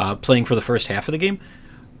playing for the first half of the game.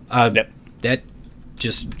 Yep. That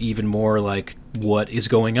just even more like, what is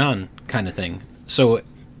going on kind of thing. So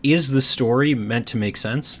is the story meant to make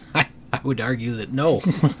sense? I would argue that no.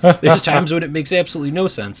 There's times when it makes absolutely no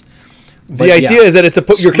sense. But The idea is that it's your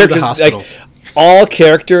Screw the characters hospital. like all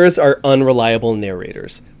characters are unreliable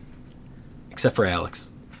narrators. Except for Alex.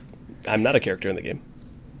 I'm not a character in the game.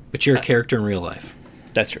 But you're a character in real life.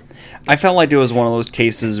 That's true. I felt like it was one of those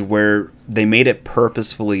cases where they made it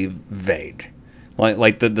purposefully vague.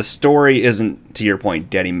 Like the story isn't, to your point,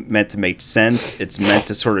 Daddy, meant to make sense. It's meant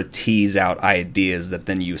to sort of tease out ideas that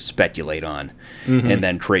then you speculate on and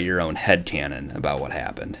then create your own headcanon about what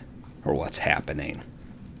happened or what's happening.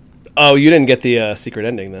 Oh, you didn't get the secret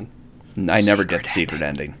ending then. I never get the secret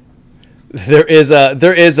ending. There is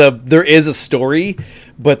a story,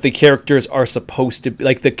 but the characters are supposed to be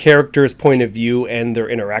like the character's point of view and their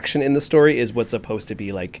interaction in the story is what's supposed to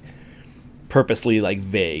be like purposely like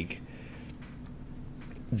vague.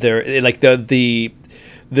 There like the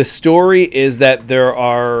story is that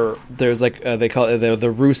there's like they call it the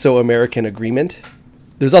Russo-American Agreement.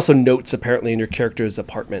 There's also notes apparently in your character's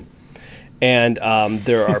apartment, and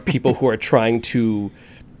there are people who are trying to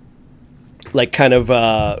like kind of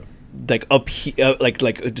like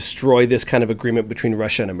destroy this kind of agreement between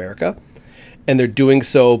Russia and America, and they're doing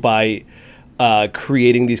so by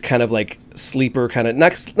creating these kind of like sleeper kind of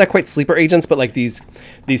not quite sleeper agents, but like these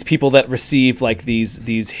people that receive like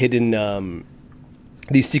these hidden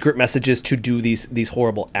these secret messages to do these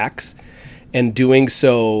horrible acts, and doing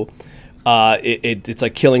so it's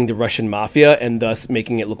like killing the Russian mafia and thus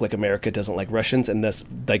making it look like America doesn't like Russians and thus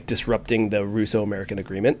like disrupting the Russo-American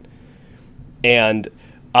Agreement. And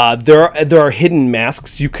there are hidden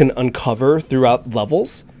masks you can uncover throughout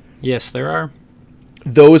levels. Yes, there are.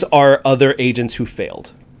 Those are other agents who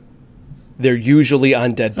failed. They're usually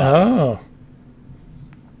on dead bodies. Oh.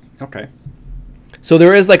 Okay. So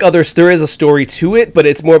there is a story to it, but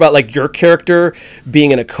it's more about like your character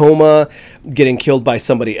being in a coma, getting killed by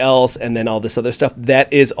somebody else, and then all this other stuff.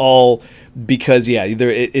 That is all because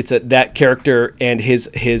that character and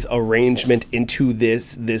his arrangement into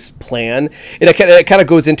this plan. It kind of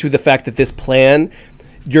goes into the fact that this plan,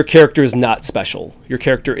 your character is not special. Your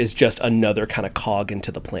character is just another kind of cog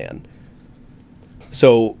into the plan.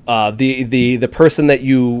 So the person that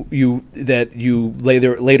you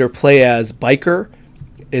later play as, Biker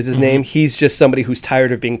is his name. He's just somebody who's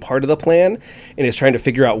tired of being part of the plan and is trying to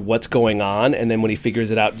figure out what's going on. And then when he figures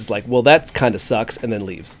it out, just like, well, that kind of sucks, and then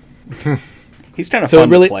leaves. He's kind of So fun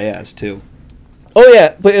really- to play as, too. Oh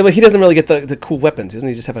yeah, but he doesn't really get the cool weapons. Doesn't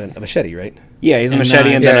he just have a machete, right? Yeah, he's a And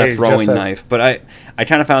machete and knives. then Yeah, a he throwing just has- knife. But I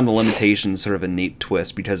kind of found the limitations sort of a neat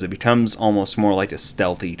twist because it becomes almost more like a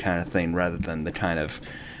stealthy kind of thing rather than the kind of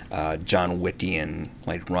John Wickian,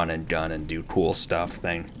 like run and gun and do cool stuff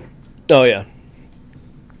thing. Oh yeah.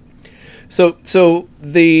 So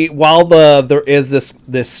there is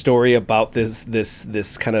this story about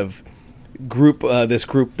this kind of group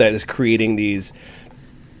that is creating these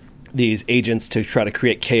agents to try to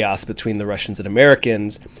create chaos between the Russians and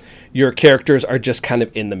Americans. Your characters are just kind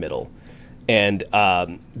of in the middle, and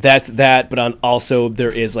that's that. But also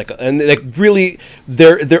there is really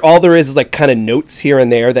all there is like kind of notes here and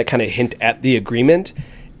there that kind of hint at the agreement.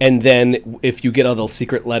 And then if you get all the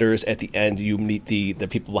secret letters at the end, you meet the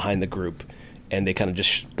people behind the group, and they kind of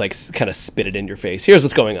just kind of spit it in your face. Here's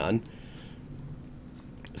what's going on.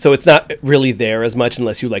 So it's not really there as much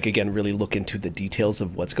unless you again really look into the details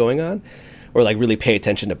of what's going on, or really pay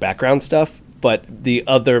attention to background stuff. But the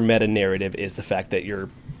other meta narrative is the fact that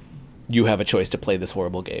you have a choice to play this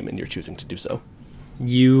horrible game, and you're choosing to do so.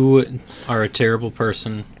 You are a terrible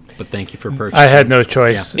person, but thank you for purchasing. I had no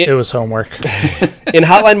choice. Yeah. It was homework. In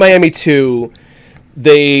Hotline Miami 2,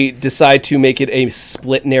 they decide to make it a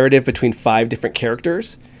split narrative between 5 different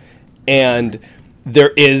characters, and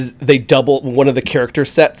they double one of the character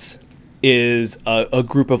sets is a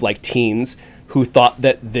group of teens who thought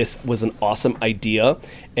that this was an awesome idea,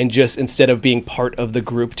 and just instead of being part of the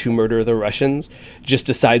group to murder the Russians, just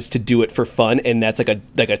decides to do it for fun. And that's like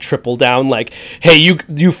a triple down, hey,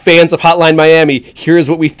 you fans of Hotline Miami, here's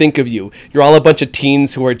what we think of you. You're all a bunch of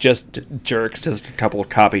teens who are just jerks. Just a couple of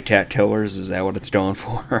copycat killers, is that what it's going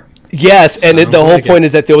for? Yes, and the Sounds whole like point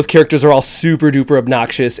is that those characters are all super duper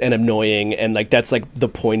obnoxious and annoying, and that's the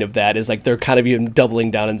point of that is they're kind of even doubling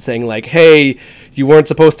down and saying hey, you weren't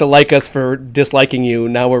supposed to like us for disliking you.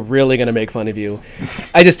 Now we're really gonna make fun of you.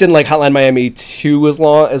 I just didn't like Hotline Miami 2 as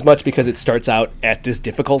much because it starts out at this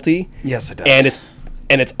difficulty. Yes, it does.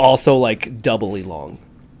 And it's also doubly long.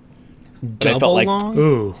 And I felt Double like long?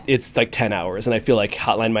 Ooh. it's 10 hours, and I feel like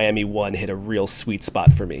Hotline Miami 1 hit a real sweet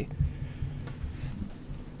spot for me.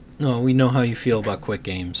 No, we know how you feel about quick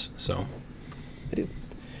games, so.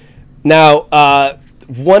 Now,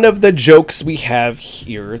 one of the jokes we have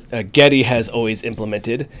here, Getty has always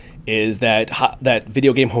implemented, is that that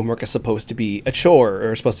video game homework is supposed to be a chore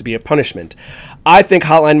or supposed to be a punishment. I think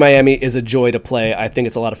Hotline Miami is a joy to play. I think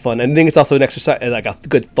it's a lot of fun. And I think it's also an exercise, like a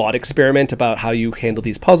good thought experiment about how you handle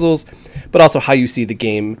these puzzles, but also how you see the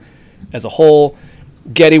game as a whole.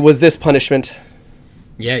 Getty, was this punishment?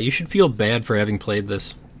 Yeah, you should feel bad for having played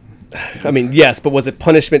this. I mean, yes, but was it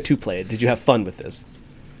punishment to play it? Did you have fun with this?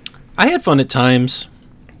 I had fun at times.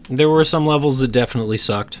 There were some levels that definitely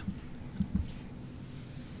sucked.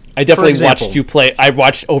 I definitely watched you play. I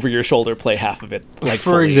watched over your shoulder play half of it. Like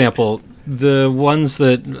for fully. example, the ones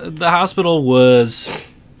that the hospital was,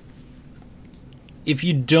 if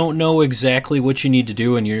you don't know exactly what you need to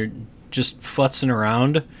do and you're just futzing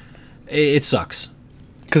around, it sucks.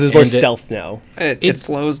 Because it's more stealth now. It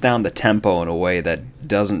slows down the tempo in a way that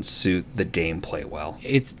doesn't suit the gameplay well.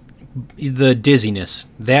 It's the dizziness.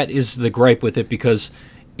 That is the gripe with it, because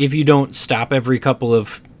if you don't stop every couple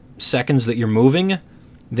of seconds that you're moving,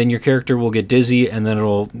 then your character will get dizzy, and then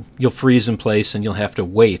you'll freeze in place, and you'll have to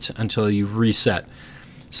wait until you reset.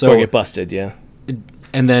 So or get busted, yeah.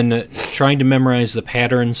 And then trying to memorize the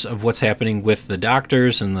patterns of what's happening with the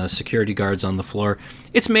doctors and the security guards on the floor,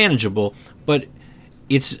 it's manageable, but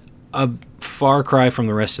it's a far cry from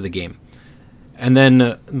the rest of the game. And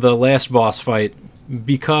then the last boss fight,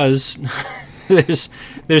 because there's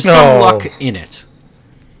some luck in it.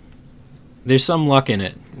 There's some luck in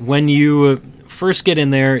it. When you first get in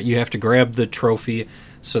there, you have to grab the trophy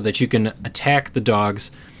so that you can attack the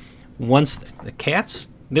dogs. Once the cats,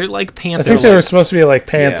 they're like panthers. I think they were supposed to be like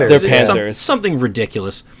panthers. They're panthers. Something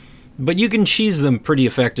ridiculous. But you can cheese them pretty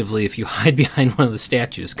effectively if you hide behind one of the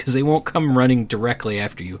statues, because they won't come running directly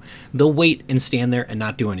after you. They'll wait and stand there and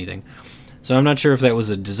not do anything. So I'm not sure if that was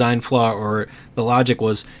a design flaw or the logic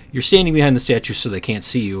was you're standing behind the statue so they can't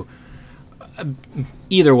see you.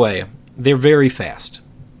 Either way, they're very fast.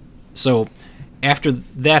 So after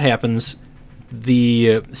that happens,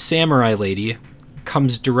 the samurai lady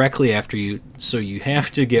comes directly after you, so you have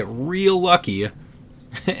to get real lucky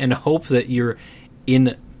and hope that you're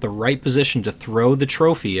in the right position to throw the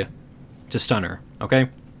trophy to stun her, okay?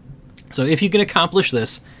 So if you can accomplish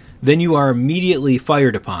this, then you are immediately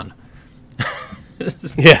fired upon.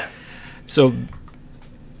 Yeah. So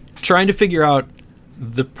trying to figure out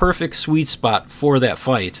the perfect sweet spot for that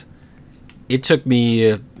fight, it took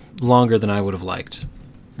me longer than I would have liked.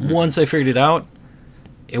 Once I figured it out,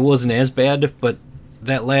 it wasn't as bad, but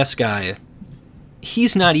that last guy,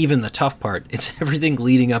 he's not even the tough part. It's everything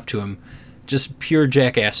leading up to him. Just pure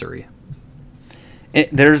jackassery.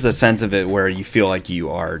 There's a sense of it where you feel like you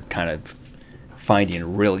are kind of finding a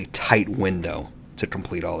really tight window to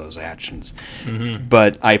complete all those actions. Mm-hmm.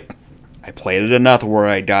 But I played it enough where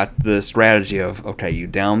I got the strategy of, okay, you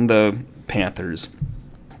down the panthers,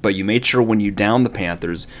 but you made sure when you down the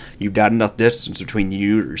panthers, you've got enough distance between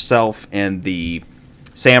yourself and the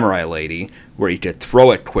samurai lady where you could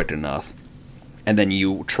throw it quick enough, and then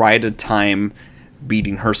you try to time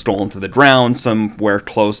beating her stolen to the ground somewhere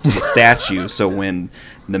close to the statue, so when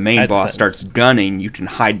the main boss starts gunning, you can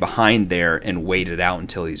hide behind there and wait it out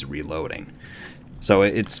until he's reloading. So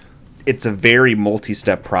it's a very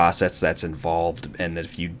multi-step process that's involved, and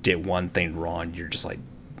if you did one thing wrong, you're just like,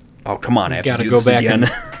 oh, come on, I have to do this again.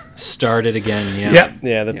 And start it again, yeah.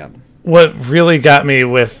 Yeah. What really got me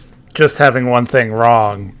with just having one thing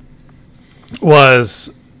wrong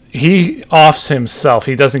was he offs himself.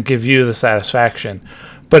 He doesn't give you the satisfaction.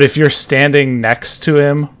 But if you're standing next to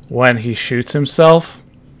him when he shoots himself,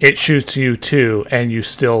 it shoots you too, and you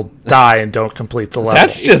still die and don't complete the level.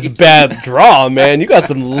 That's just bad draw, man. You got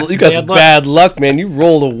some bad luck, man. You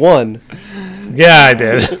rolled a 1. Yeah, I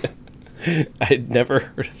did. I'd never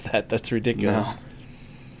heard of that. That's ridiculous. No.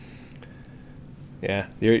 Yeah,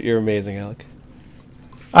 you're amazing, Alec.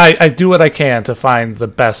 I do what I can to find the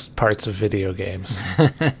best parts of video games.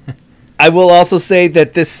 I will also say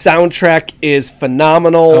that this soundtrack is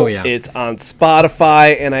phenomenal. Oh, yeah. It's on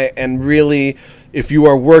Spotify, and really, if you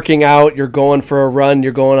are working out, you're going for a run,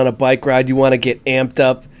 you're going on a bike ride, you want to get amped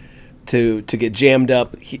up, to get jammed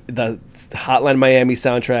up, the Hotline Miami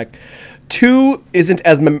soundtrack. 2 isn't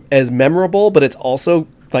as memorable, but it's also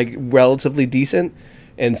like relatively decent.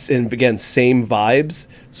 And again, same vibes.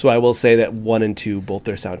 So I will say that 1 and 2, both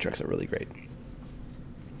their soundtracks are really great.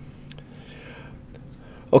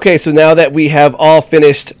 Okay, so now that we have all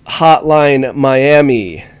finished Hotline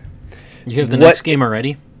Miami. You have the next game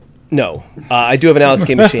already? No. I do have an Alex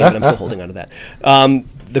Game of Shame, but I'm still holding on to that.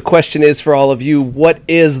 The question is for all of you, what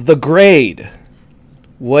is the grade?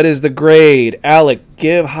 What is the grade? Alec,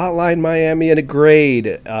 give Hotline Miami a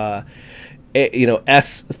grade.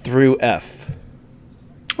 S through F.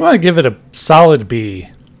 I want to give it a solid B.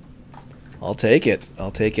 I'll take it.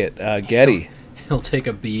 Getty. He'll take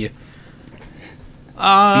a B.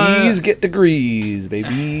 B's get degrees,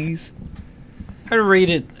 babies. I rate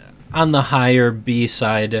it on the higher B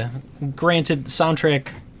side. Granted, the soundtrack,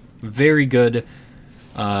 very good.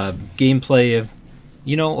 Gameplay,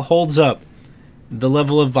 holds up. The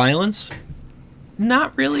level of violence,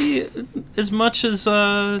 not really as much as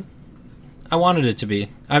I wanted it to be.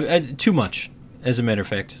 Too much, as a matter of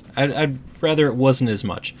fact. I'd rather it wasn't as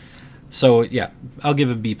much. So, yeah, I'll give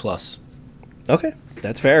it B+. Okay,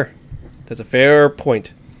 that's fair. That's a fair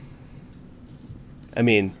point. I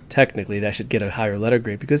mean, technically, that should get a higher letter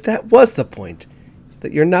grade because that was the point.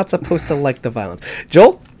 That you're not supposed to like the violence.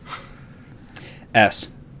 Joel?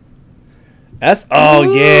 S. S?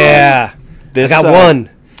 Oh, yeah. I got one.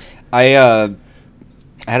 I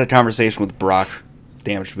had a conversation with Brock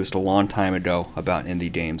Damage Boost a long time ago about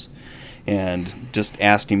indie games and just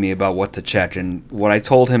asking me about what to check. And what I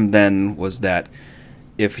told him then was that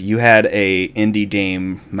if you had a indie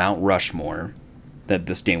game Mount Rushmore, that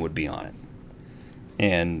this game would be on it.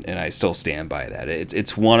 And I still stand by that.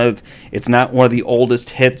 It's not one of the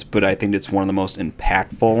oldest hits, but I think it's one of the most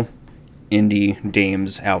impactful indie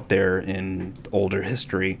games out there in older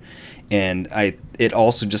history. And it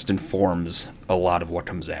also just informs a lot of what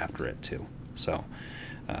comes after it too. So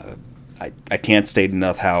I can't state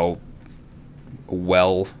enough how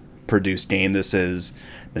well produced game this is.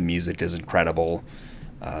 The music is incredible.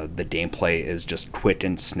 The gameplay is just quick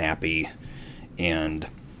and snappy, and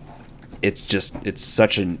it's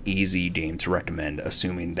such an easy game to recommend,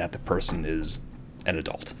 assuming that the person is an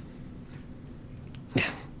adult.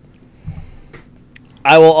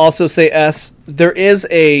 I will also say S. There is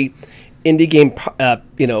a indie game,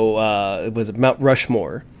 it was Mount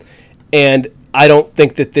Rushmore, and I don't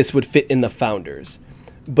think that this would fit in the Founders.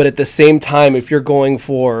 But at the same time, if you're going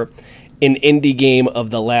for an indie game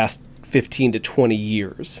of the last 15 to 20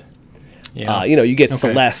 years, you get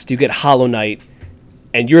Celeste, you get Hollow Knight,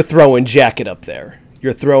 and you're throwing Jacket up there.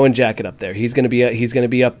 He's going to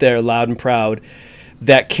be up there loud and proud.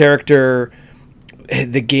 That character,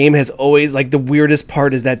 the game has always, like, the weirdest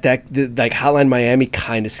part is that Hotline Miami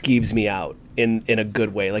kind of skeeves me out in a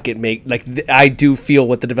good way. I do feel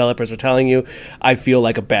what the developers are telling you. I feel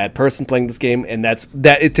like a bad person playing this game, and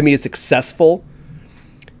that to me is successful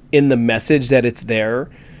in the message that it's there,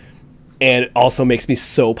 and it also makes me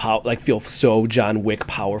feel so John Wick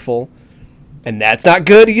powerful, and that's not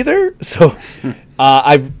good either. So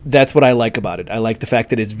that's what I like about it. I like the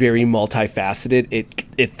fact that it's very multifaceted.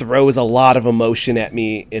 It throws a lot of emotion at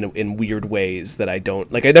me in weird ways that I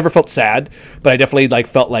don't like. I never felt sad, but I definitely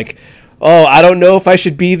felt like, oh, I don't know if I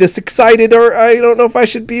should be this excited, or I don't know if I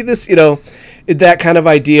should be this, that kind of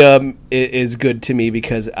idea is good to me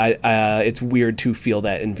because it's weird to feel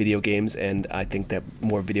that in video games, and I think that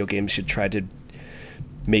more video games should try to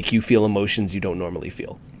make you feel emotions you don't normally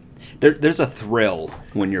feel. There's a thrill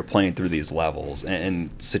when you're playing through these levels,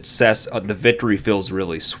 and success. The victory feels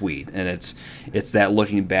really sweet, and it's that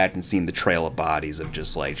looking back and seeing the trail of bodies of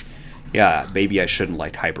just like, yeah, maybe I shouldn't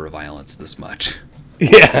like hyper-violence this much.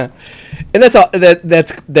 Yeah, and that's all.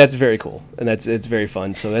 That's very cool, and it's very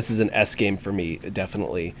fun. So this is an S game for me,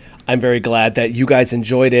 definitely. I'm very glad that you guys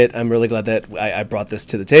enjoyed it. I'm really glad that I brought this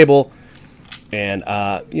to the table, and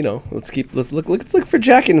let's look for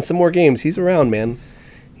Jack in some more games. He's around, man.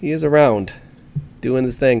 He is around, doing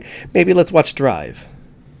this thing. Maybe let's watch Drive.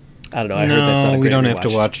 I don't know. I heard that's not a great we don't rewatch. have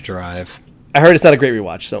to watch Drive. I heard it's not a great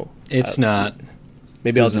rewatch, so it's not.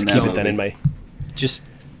 Maybe I'll just keep it then in my. Just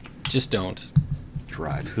don't.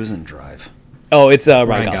 Drive. Who's in Drive? Oh, it's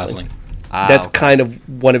Ryan Gosling. That's kind of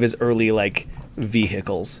one of his early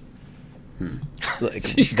vehicles. Like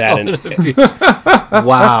that.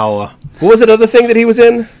 Wow. What was that other thing that he was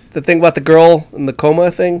in? The thing about the girl in the coma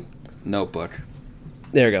thing? Notebook.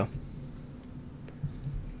 There you go.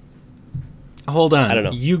 Hold on. I don't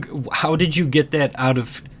know. How did you get that out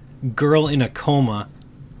of girl in a coma?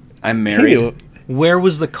 I'm married. Where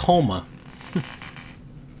was the coma?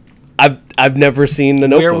 I've never seen the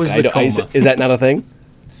Notebook. Where was the coma? Is that not a thing?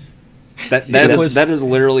 That is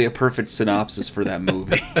literally a perfect synopsis for that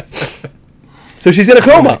movie. So she's in a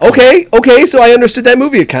coma. Okay. So I understood that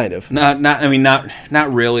movie kind of.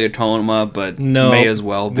 Not really a coma, but may as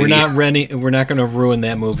well be. We're not going to ruin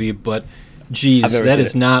that movie, but geez, that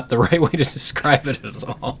is not the right way to describe it at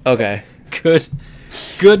all. Okay.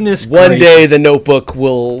 Goodness. One day the Notebook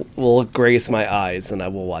will grace my eyes and I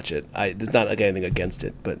will watch it. There's not anything against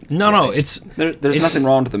it, but there's nothing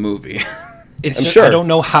wrong with the movie. Sure. I don't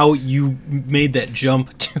know how you made that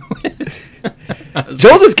jump to it.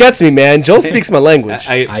 Joel just gets me, man. Joel speaks my language.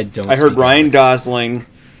 I don't. I heard Ryan Gosling,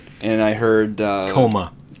 and I heard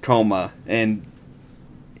coma. Tacoma, and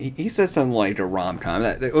he said something like a rom-com.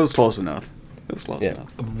 It was close enough. It was close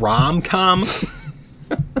enough. Rom-com?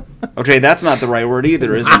 Okay, that's not the right word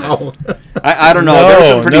either, isn't Wow. it? I don't know. There were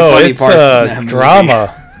some pretty funny parts in that movie.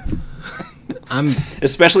 Drama.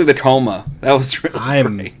 Especially the coma. That was really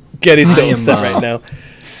great. Getting so I am, upset right now.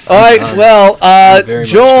 All right, well, very much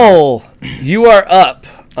Joel, you are up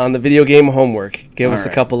on the video game homework. Give us a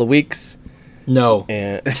right. couple of weeks. No.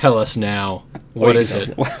 And Tell us now. What is it?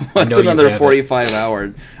 I What's know you another have it.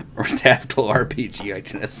 45-hour or tactical RPG I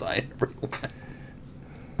can assign everyone?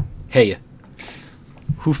 Hey,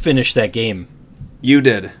 who finished that game? You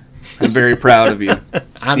did. I'm very proud of you.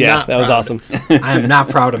 I'm yeah, not that was proud. awesome. I am not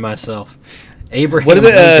proud of myself. Abraham What is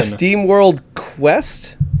it? Lincoln. Steam World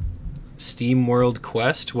Quest? Steam World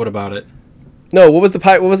Quest? What about it? No, what was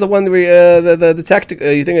the one where the tactical?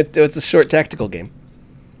 You think it's a short tactical game?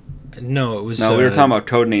 No, it was. No, we were talking about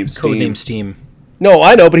Codename Steam. Codename Steam. No,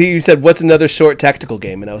 I know, but you said what's another short tactical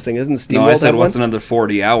game, and I was saying, isn't Steam No, World I said have what's one? another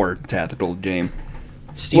 40-hour tactical game?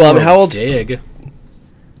 Steam Well, I mean, World how old's- Dig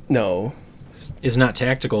No, is not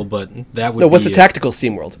tactical, but that would no. be. What's the tactical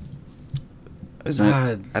Steam World? Isn't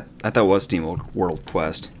it? I thought it was Steam World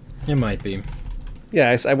Quest. It might be.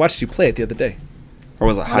 Yeah, I watched you play it the other day. Or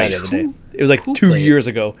was it Not the other Heist? day. It was like Who 2 played it? years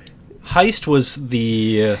ago. Heist was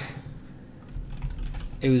the.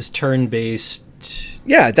 It was turn-based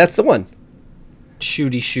Yeah, that's the one.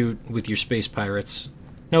 shooty shoot with your space pirates.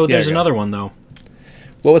 No, there's yeah. another one though.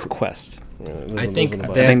 What was Quest? I think I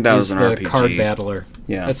think that was is an the RPG. card battler.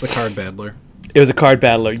 Yeah. That's the card battler. It was a card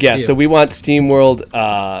battler. Yeah, Yeah. so we want Steam World.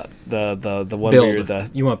 The one where you're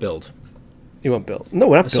Build. You want build. you want Build. No,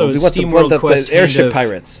 we're not So Build. We want Steam the one World that Quest the airship kind of-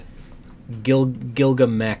 pirates.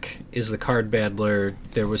 Gilgamesh is the card battler.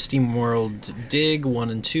 There was Steam World Dig 1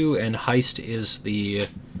 and 2, and Heist is the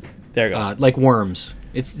There you go. like Worms.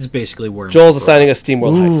 It's basically Worms. Joel's assigning us Steam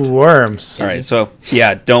World Ooh, Heist. worms. All right, so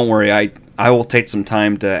yeah, don't worry. I will take some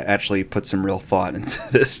time to actually put some real thought into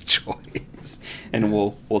this choice, and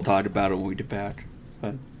we'll talk about it when we get back.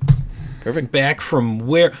 But Perfect. Back from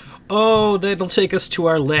where? Oh, that'll take us to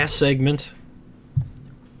our last segment.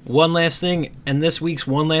 One last thing, and this week's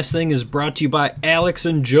one last thing is brought to you by Alex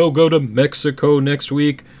and Joe go to Mexico next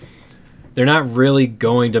week. They're not really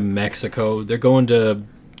going to Mexico. They're going to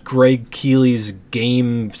Greg Keeley's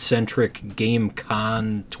game-centric Game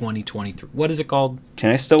Con 2023. What is it called? can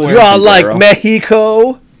I still wear Draw a like sombrero?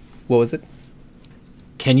 Mexico. What was it?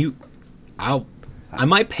 Can you... I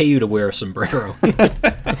might pay you to wear a sombrero.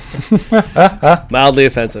 Mildly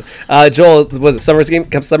offensive. Joel, was it Summer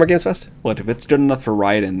Games Fest? What if it's good enough for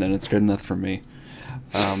Raiden, then it's good enough for me.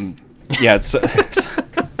 Yeah, it's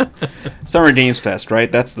Summer Games Fest,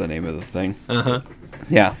 right? That's the name of the thing. Uh-huh.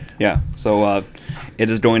 Yeah. So it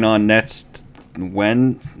is going on next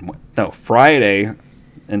Friday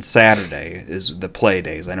and Saturday is the play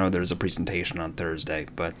days. I know there's a presentation on Thursday,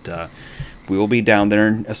 but we will be down there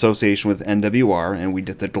in association with NWR, and we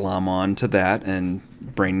get to glom on to that and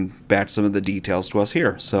bring back some of the details to us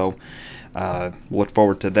here. So look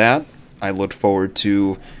forward to that. I look forward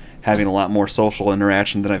to having a lot more social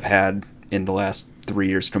interaction than I've had in the last 3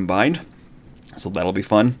 years combined. So that'll be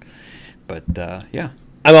fun. But yeah.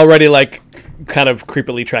 I'm already like kind of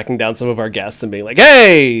creepily tracking down some of our guests and being like,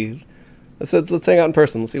 "Hey, let's hang out in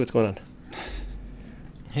person. Let's see what's going on."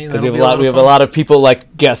 Hey, Because that'll we be have of a lot of people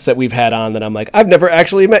like guests that we've had on that I'm like, I've never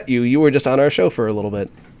actually met you. You were just on our show for a little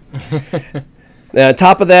bit. And on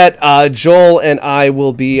top of that, Joel and I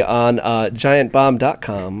will be on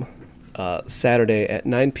GiantBomb.com Saturday at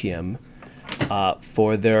 9 p.m.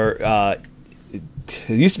 For their.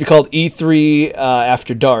 It used to be called E3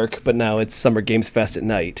 After Dark, but now it's Summer Games Fest at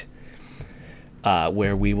night,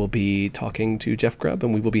 where we will be talking to Jeff Grubb,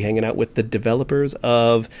 and we will be hanging out with the developers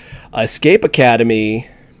of Escape Academy.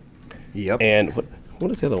 Yep. And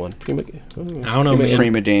what is the other one? I don't know, man.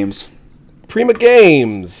 Prima Games. Prima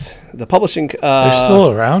Games, the publishing. They're still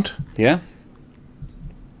around?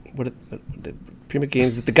 What? Prima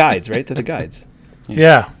Games, the guides, right? They're the guides.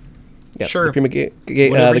 Yeah. Yeah, Sure. The, Prima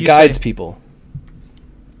Whatever the you guides say. people.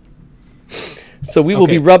 So we will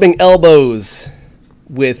Okay. be rubbing elbows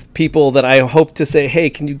with people that I hope to say, "Hey,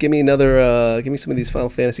 can you give me give me some of these Final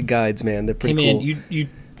Fantasy guides, man? They're Hey, pretty man, cool. you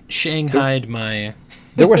shanghaied my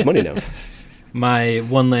They're worth money now." my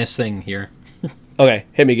one last thing here. Okay,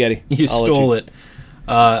 hit me, Getty. You stole it.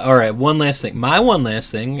 All right, one last thing. My one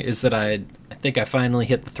last thing is that I think I finally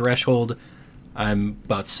hit the threshold. I'm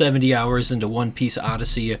about 70 hours into One Piece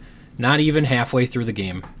Odyssey, not even halfway through the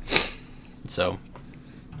game. So,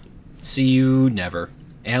 see you never.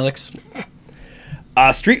 Alex?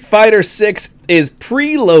 Street Fighter 6 is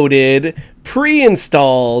preloaded,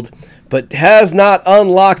 pre-installed but has not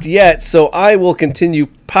unlocked yet. So I will continue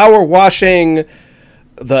power washing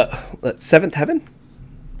the Seventh Heaven.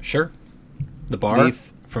 Sure. The bar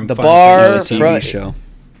from the Final bar Fantasy. TV show.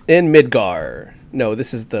 in Midgar. No,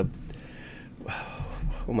 this is the.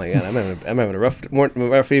 Oh my god, I'm having a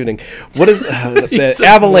rough evening. What is the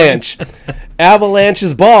Avalanche?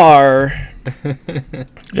 Avalanche's bar.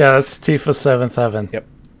 Yeah, that's Tifa 7th Heaven. Yep,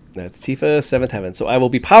 that's Tifa 7th Heaven. So I will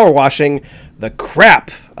be power washing the crap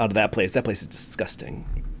out of that place. That place is disgusting.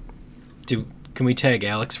 Can we tag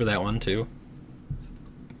Alex for that one too?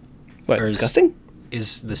 What, Or is- disgusting?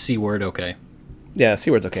 Is the C word okay? Yeah,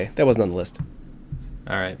 C word's okay. That wasn't on the list.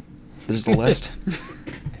 All right. There's a list.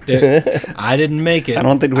 I didn't make it. I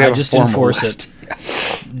don't think we have I just a formal enforce list.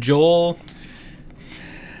 it. Joel,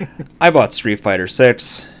 I bought Street Fighter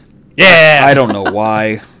 6. Yeah, I don't know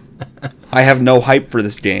why. I have no hype for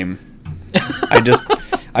this game. I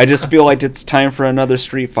just feel like it's time for another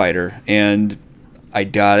Street Fighter, and I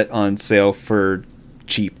got it on sale for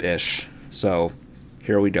cheap-ish. So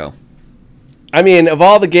here we go. I mean, of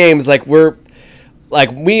all the games, we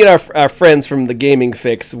and our friends from the Gaming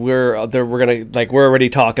Fix, we're already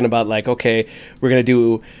talking about okay, we're gonna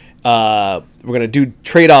do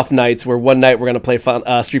trade-off nights where one night we're gonna play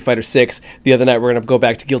Street Fighter 6, the other night we're gonna go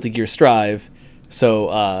back to Guilty Gear Strive.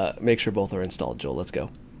 So make sure both are installed, Joel. Let's go.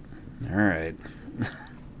 All right.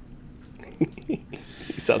 You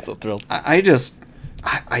sound so thrilled. I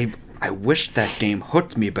wish that game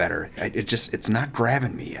hooked me better. It's not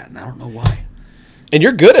grabbing me yet, and I don't know why. And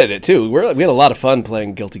you're good at it too. We had a lot of fun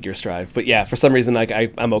playing Guilty Gear Strive, but yeah, for some reason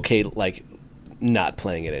I'm okay not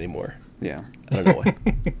playing it anymore. Yeah. I don't know why.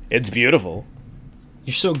 It's beautiful.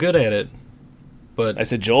 you're so good at it. But I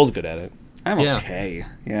said Joel's good at it. I'm Yeah. okay.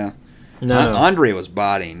 Yeah. no. Andre was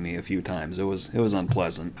bodying me a few times. It was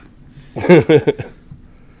unpleasant.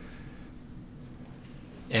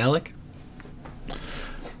 Alec?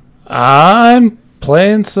 I'm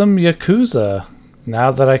playing some Yakuza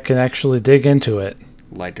now that I can actually dig into it.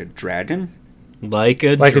 Like a dragon? Like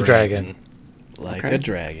a dragon. Like Okay. a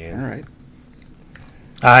dragon. All right.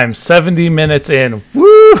 I'm 70 minutes in.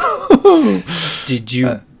 Woo! Did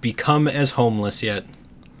you become as homeless yet?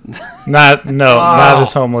 Not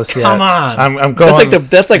as homeless yet. come on. I'm going.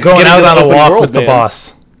 That's like going getting out to the on a open walk world, with the man.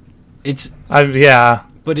 boss. It's Yeah.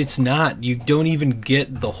 But it's not. You don't even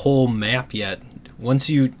get the whole map yet. Once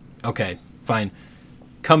you... Okay, fine.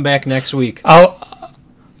 Come back next week. I'll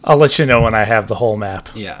let you know when I have the whole map.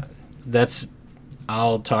 Yeah.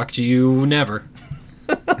 I'll talk to you never.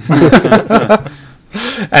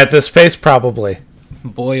 At this pace, probably.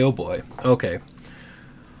 Boy, oh boy. Okay.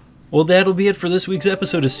 Well, that'll be it for this week's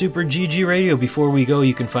episode of Super GG Radio. Before we go,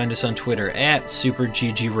 you can find us on Twitter at Super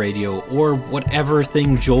GG Radio, or whatever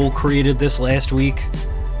thing Joel created this last week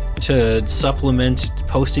to supplement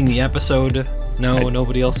posting the episode. No,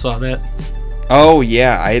 nobody else saw that. Oh,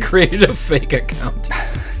 yeah. I Created a fake account.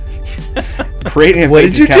 creating a What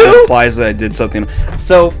fake did you account do? implies that I did something.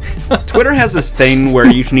 So, Twitter has this thing where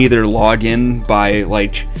you can either log in by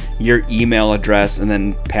your email address and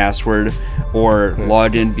then password, or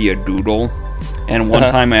log in via Doodle. And one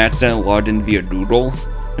time I accidentally logged in via Doodle,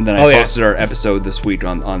 and then I posted our episode this week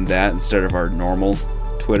on that instead of our normal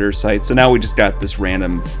Twitter site. So now we just got this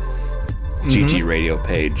random GG Radio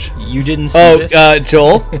page. You didn't see this?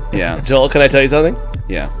 Joel? Yeah, Joel, can I tell you something?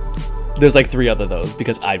 yeah. There's 3 other those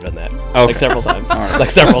because I've done that. Okay. Several times. All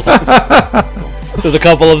right. Several times. There's a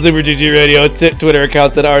couple of Super GG Radio Twitter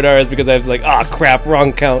accounts that aren't ours because I was crap, wrong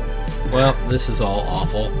account. Well, this is all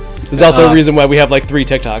awful. There's also a reason why we have 3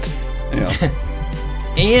 TikToks. Yeah.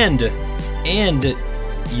 And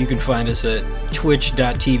you can find us at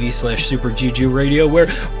twitch.tv/SuperGGRadio, where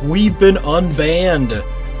we've been unbanned.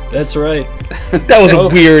 That's right. That was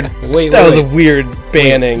Folks, a weird. wait, that was a wait. weird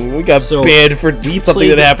banning. We got So, banned for we something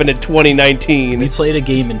played- that happened in 2019. We played a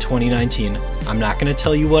game in 2019. I'm not going to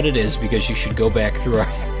tell you what it is because you should go back through our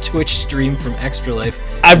Twitch stream from Extra Life.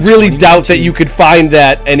 I in really doubt that 2019. you could find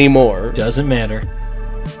that anymore. Doesn't matter.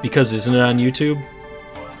 Because isn't it on YouTube?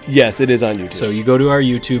 Yes, it is on YouTube. So you go to our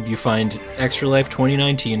YouTube, you find Extra Life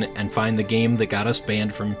 2019, and find the game that got us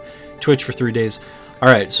banned from Twitch for 3 days. All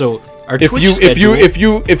right, so our Twitch schedule, if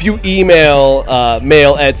you email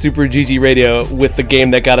mail at Super GG Radio with the game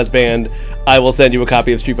that got us banned, I will send you a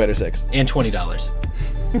copy of Street Fighter 6. and $20.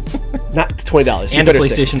 Not $20. Street And a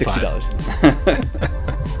Fighter 6, PlayStation $60.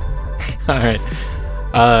 All right.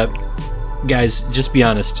 Guys, just be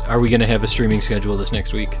honest. Are we going to have a streaming schedule this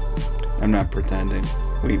next week? I'm not pretending.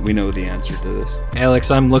 We know the answer to this. Alex,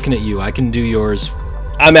 I'm looking at you. I can do yours.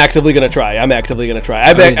 I'm actively gonna try.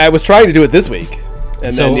 mean- I was trying to do it this week,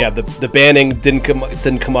 and So- then the banning didn't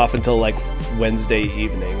come off until Wednesday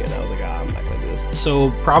evening, and I was like,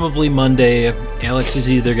 So probably Monday, Alex is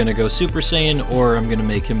either going to go Super Saiyan or I'm going to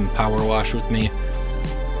make him power wash with me.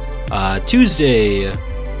 Tuesday,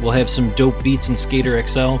 we'll have some dope beats in Skater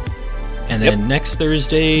XL. And then next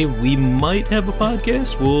Thursday, we might have a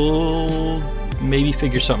podcast. We'll maybe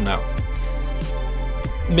figure something out.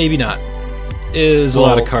 Maybe not. There's a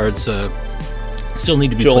lot of cards still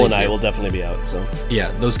need to be played. Joel and I here. will definitely be out. So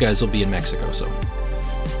Yeah, those guys will be in Mexico. So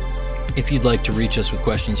if you'd like to reach us with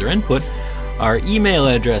questions or input, our email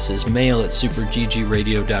address is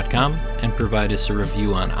mail@superggradio.com, and provide us a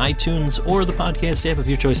review on iTunes or the podcast app of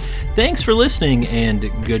your choice. Thanks for listening,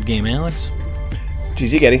 and good game, Alex.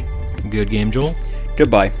 GG, Getty. Good game, Joel.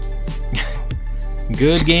 Goodbye.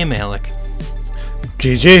 Good game, Alec.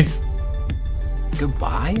 GG.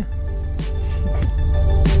 Goodbye.